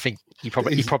think he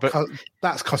probably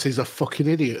that's because he's a fucking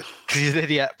idiot. He's an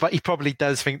idiot, but he probably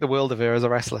does think the world of her as a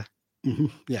wrestler. Mm-hmm.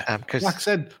 Yeah, like I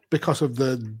said, because of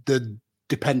the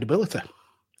dependability.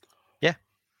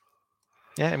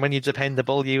 Yeah, and when you're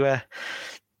dependable, you got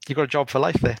a job for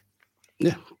life there.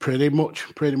 Yeah, pretty much.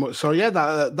 So yeah,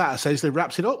 that essentially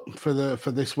wraps it up for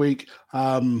this week.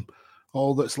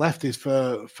 All that's left is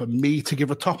for me to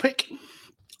give a topic.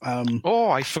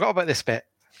 I forgot about this bit.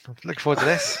 I'm looking forward to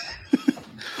this.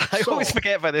 I always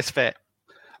forget about this bit.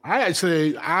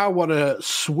 I want to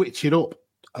switch it up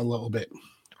a little bit.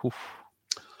 Oof.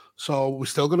 So we're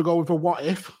still going to go with a what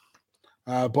if,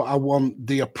 but I want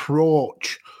the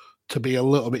approach to be a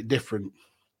little bit different.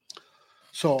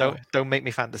 So don't make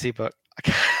me fantasy book.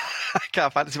 I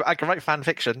can't fantasy book. I can write fan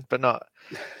fiction, but not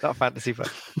a fantasy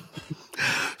book.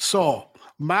 So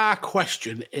my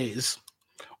question is,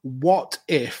 what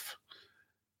if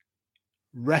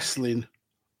wrestling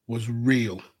was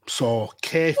real? So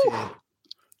kayfabe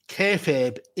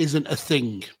isn't a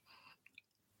thing.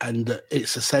 and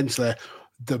it's essentially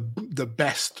the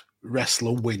best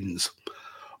wrestler wins.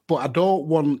 But I don't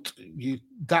want you.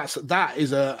 That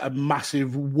is a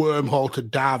massive wormhole to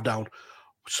dive down.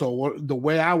 So the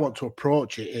way I want to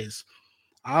approach it is,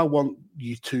 I want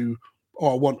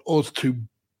us to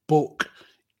book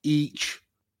each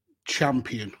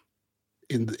champion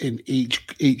in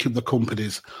each of the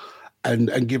companies,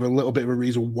 and give a little bit of a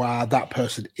reason why that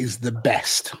person is the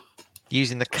best.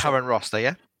 Using the current roster,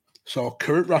 yeah? So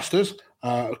current roster of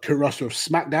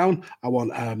SmackDown, I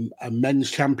want a men's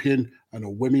champion and a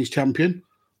women's champion.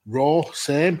 Raw,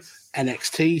 same.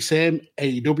 NXT, same.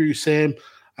 AEW, same.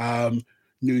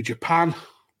 New Japan,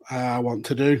 I want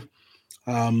to do.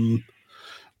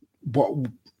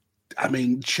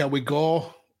 Shall we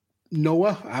go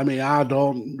Noah? I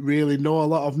don't really know a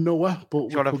lot of Noah, but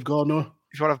we could go Noah.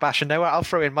 If you want to bash a Noah, I'll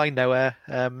throw in my Noah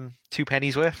 2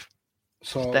 pennies worth.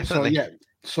 So definitely.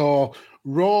 So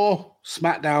Raw,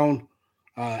 SmackDown,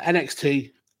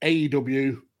 NXT,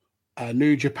 AEW,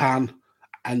 New Japan,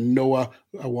 and Noah.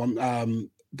 I want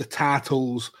the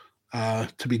titles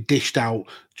to be dished out.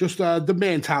 Just the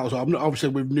main titles. Obviously,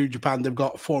 with New Japan, they've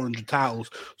got 400 titles,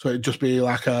 so it'd just be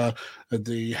like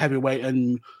the heavyweight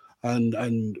and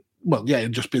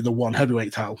it'd just be the one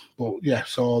heavyweight title. But yeah,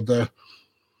 so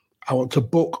I want to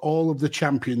book all of the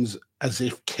champions as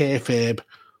if kayfabe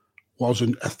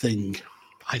wasn't a thing.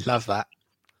 I love that.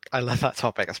 I love that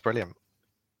topic. That's brilliant.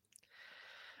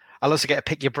 I'll also get to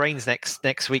pick your brains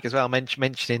next week as well,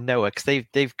 mentioning Noah, because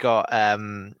they've got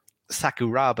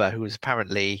Sakuraba, who was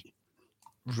apparently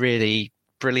really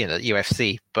brilliant at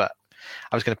UFC, but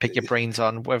I was going to pick your brains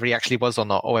on whether he actually was or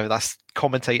not, or whether that's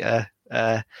commentator,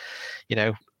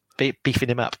 beefing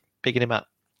him up, bigging him up.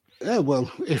 Yeah,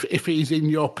 well, if he's in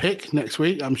your pick next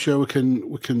week, I'm sure we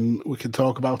can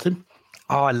talk about him.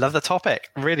 Oh, I love the topic,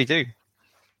 I really do.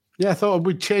 Yeah, I thought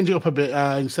we'd change it up a bit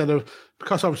instead of,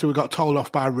 because obviously we got told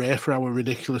off by Ray for our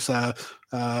ridiculous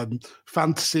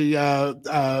fantasy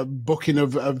booking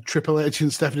of Triple H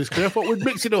and Stephanie's career. I thought we'd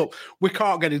mix it up. We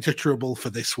can't get into trouble for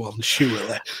this one,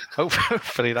 surely.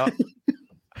 Hopefully not.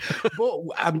 but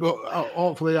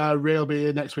hopefully Ray will be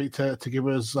here next week to give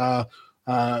us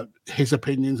his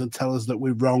opinions and tell us that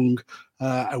we're wrong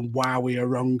and why we are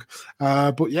wrong.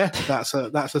 But yeah, that's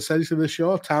essentially the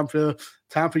show. Time for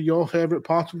your favourite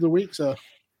part of the week, sir.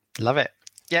 Love it.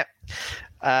 Yeah,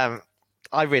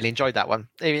 I really enjoyed that one.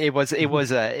 It was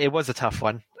a tough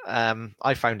one.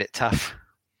 I found it tough.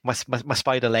 My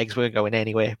spider legs weren't going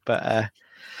anywhere, but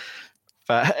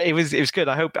it was good.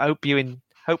 I hope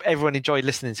everyone enjoyed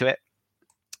listening to it.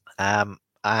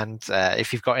 And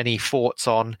if you've got any thoughts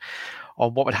on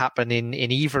what would happen in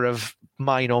either of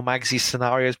mine or Magsy's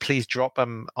scenarios, please drop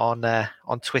them on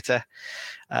Twitter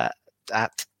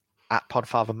at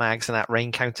Podfather Mags and at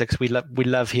Rain Counter, because we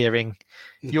love hearing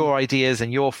your ideas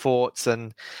and your thoughts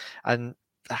and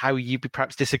how you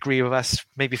perhaps disagree with us,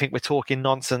 maybe think we're talking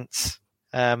nonsense.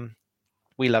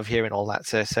 We love hearing all that.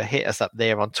 So hit us up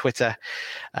there on Twitter.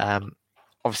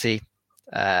 Obviously,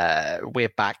 we're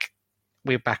back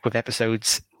with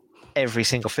episodes every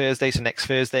single Thursday. So next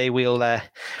Thursday we'll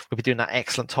be doing that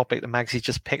excellent topic that Magsy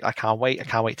just picked. I can't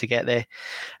wait to get there.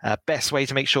 Best way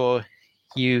to make sure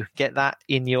you get that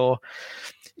in your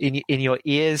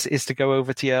ears is to go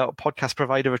over to your podcast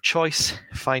provider of choice,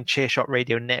 find Chairshot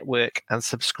Radio Network and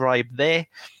subscribe there.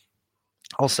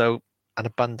 Also, an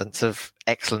abundance of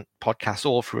excellent podcasts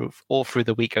all through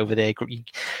the week over there.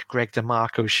 Greg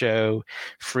DeMarco Show,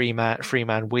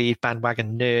 Freeman Weave,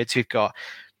 Bandwagon Nerds. We've got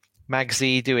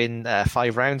Magsy doing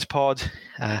 5 Rounds Pod.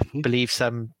 Believe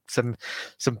some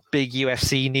big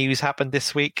UFC news happened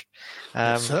this week.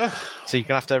 So you're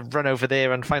gonna have to run over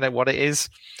there and find out what it is,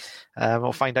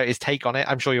 or find out his take on it.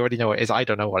 I'm sure you already know what it is. I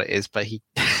don't know what it is, but he.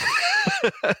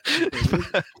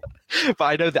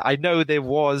 But I know there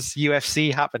was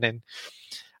UFC happening.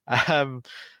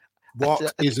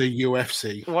 What is a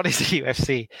UFC? What is a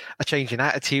UFC? A change in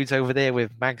attitudes over there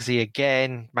with Magsy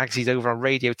again. Magsy's over on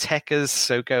Radio Techers,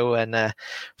 so go and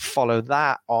follow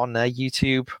that on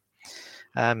YouTube.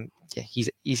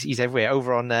 He's everywhere.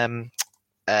 Over on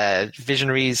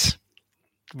Visionaries.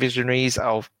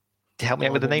 Oh, help me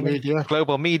out with the name. Media.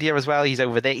 Global Media as well. He's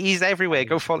over there. He's everywhere.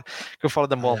 Go follow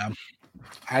them all.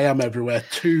 I am everywhere.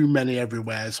 Too many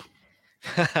everywheres.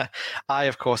 I,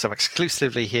 of course, am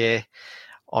exclusively here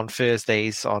on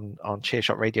Thursdays on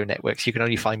Chairshot Radio Network. So you can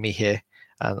only find me here,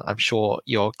 and I'm sure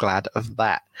you're glad of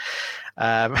that.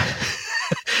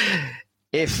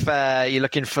 If you're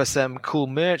looking for some cool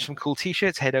merch, some cool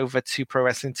t-shirts, head over to Pro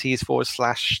Wrestling Tees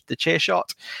 /The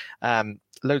Chairshot.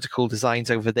 loads of cool designs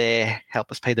over there.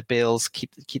 Help us pay the bills,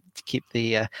 keep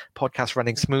the podcast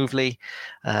running smoothly.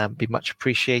 Be much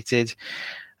appreciated.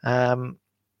 And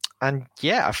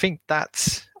yeah, I think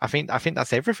that's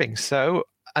everything. So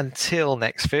until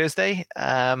next Thursday,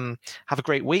 have a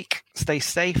great week. Stay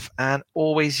safe and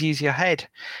always use your head.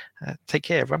 Take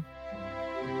care, everyone.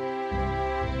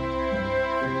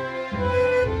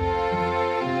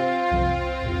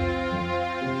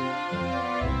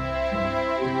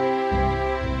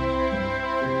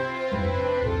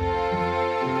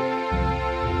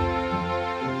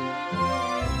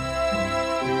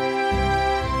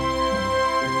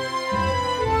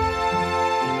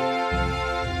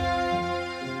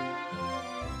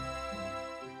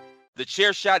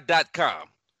 TheChairShot.com.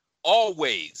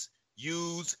 Always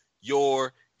use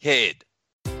your head.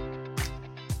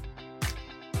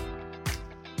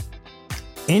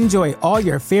 Enjoy all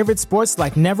your favorite sports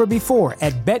like never before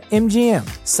at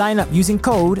BetMGM. Sign up using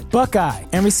code Buckeye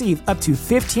and receive up to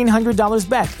 $1,500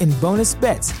 back in bonus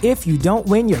bets if you don't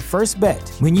win your first bet.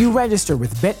 When you register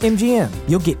with BetMGM,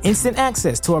 you'll get instant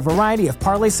access to a variety of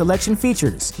parlay selection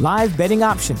features, live betting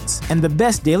options, and the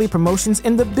best daily promotions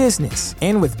in the business.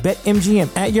 And with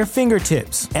BetMGM at your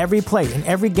fingertips, every play and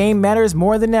every game matters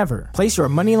more than ever. Place your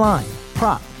money line,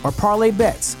 prop, or parlay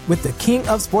bets with the king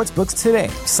of sportsbooks today.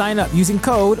 Sign up using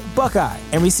code Buckeye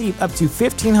and receive up to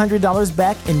 $1,500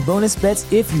 back in bonus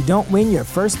bets if you don't win your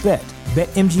first bet.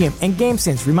 BetMGM and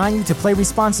GameSense remind you to play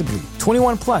responsibly.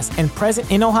 21 plus and present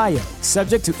in Ohio,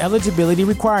 subject to eligibility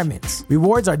requirements.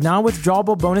 Rewards are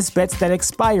non-withdrawable bonus bets that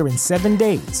expire in 7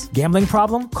 days. Gambling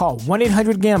problem? Call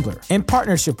 1-800-GAMBLER in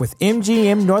partnership with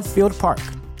MGM Northfield Park.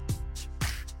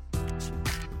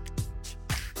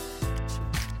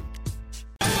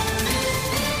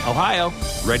 Ohio,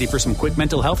 ready for some quick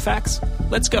mental health facts?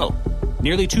 Let's go.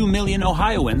 Nearly 2 million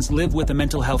Ohioans live with a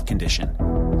mental health condition.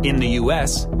 In the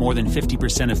U.S., more than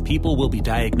 50% of people will be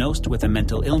diagnosed with a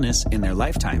mental illness in their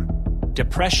lifetime.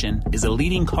 Depression is a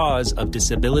leading cause of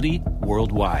disability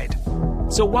worldwide.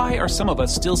 So why are some of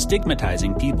us still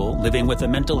stigmatizing people living with a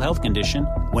mental health condition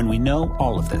when we know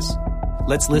all of this?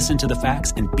 Let's listen to the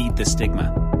facts and beat the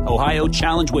stigma. Ohio,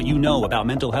 challenge what you know about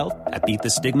mental health at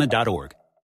beatthestigma.org.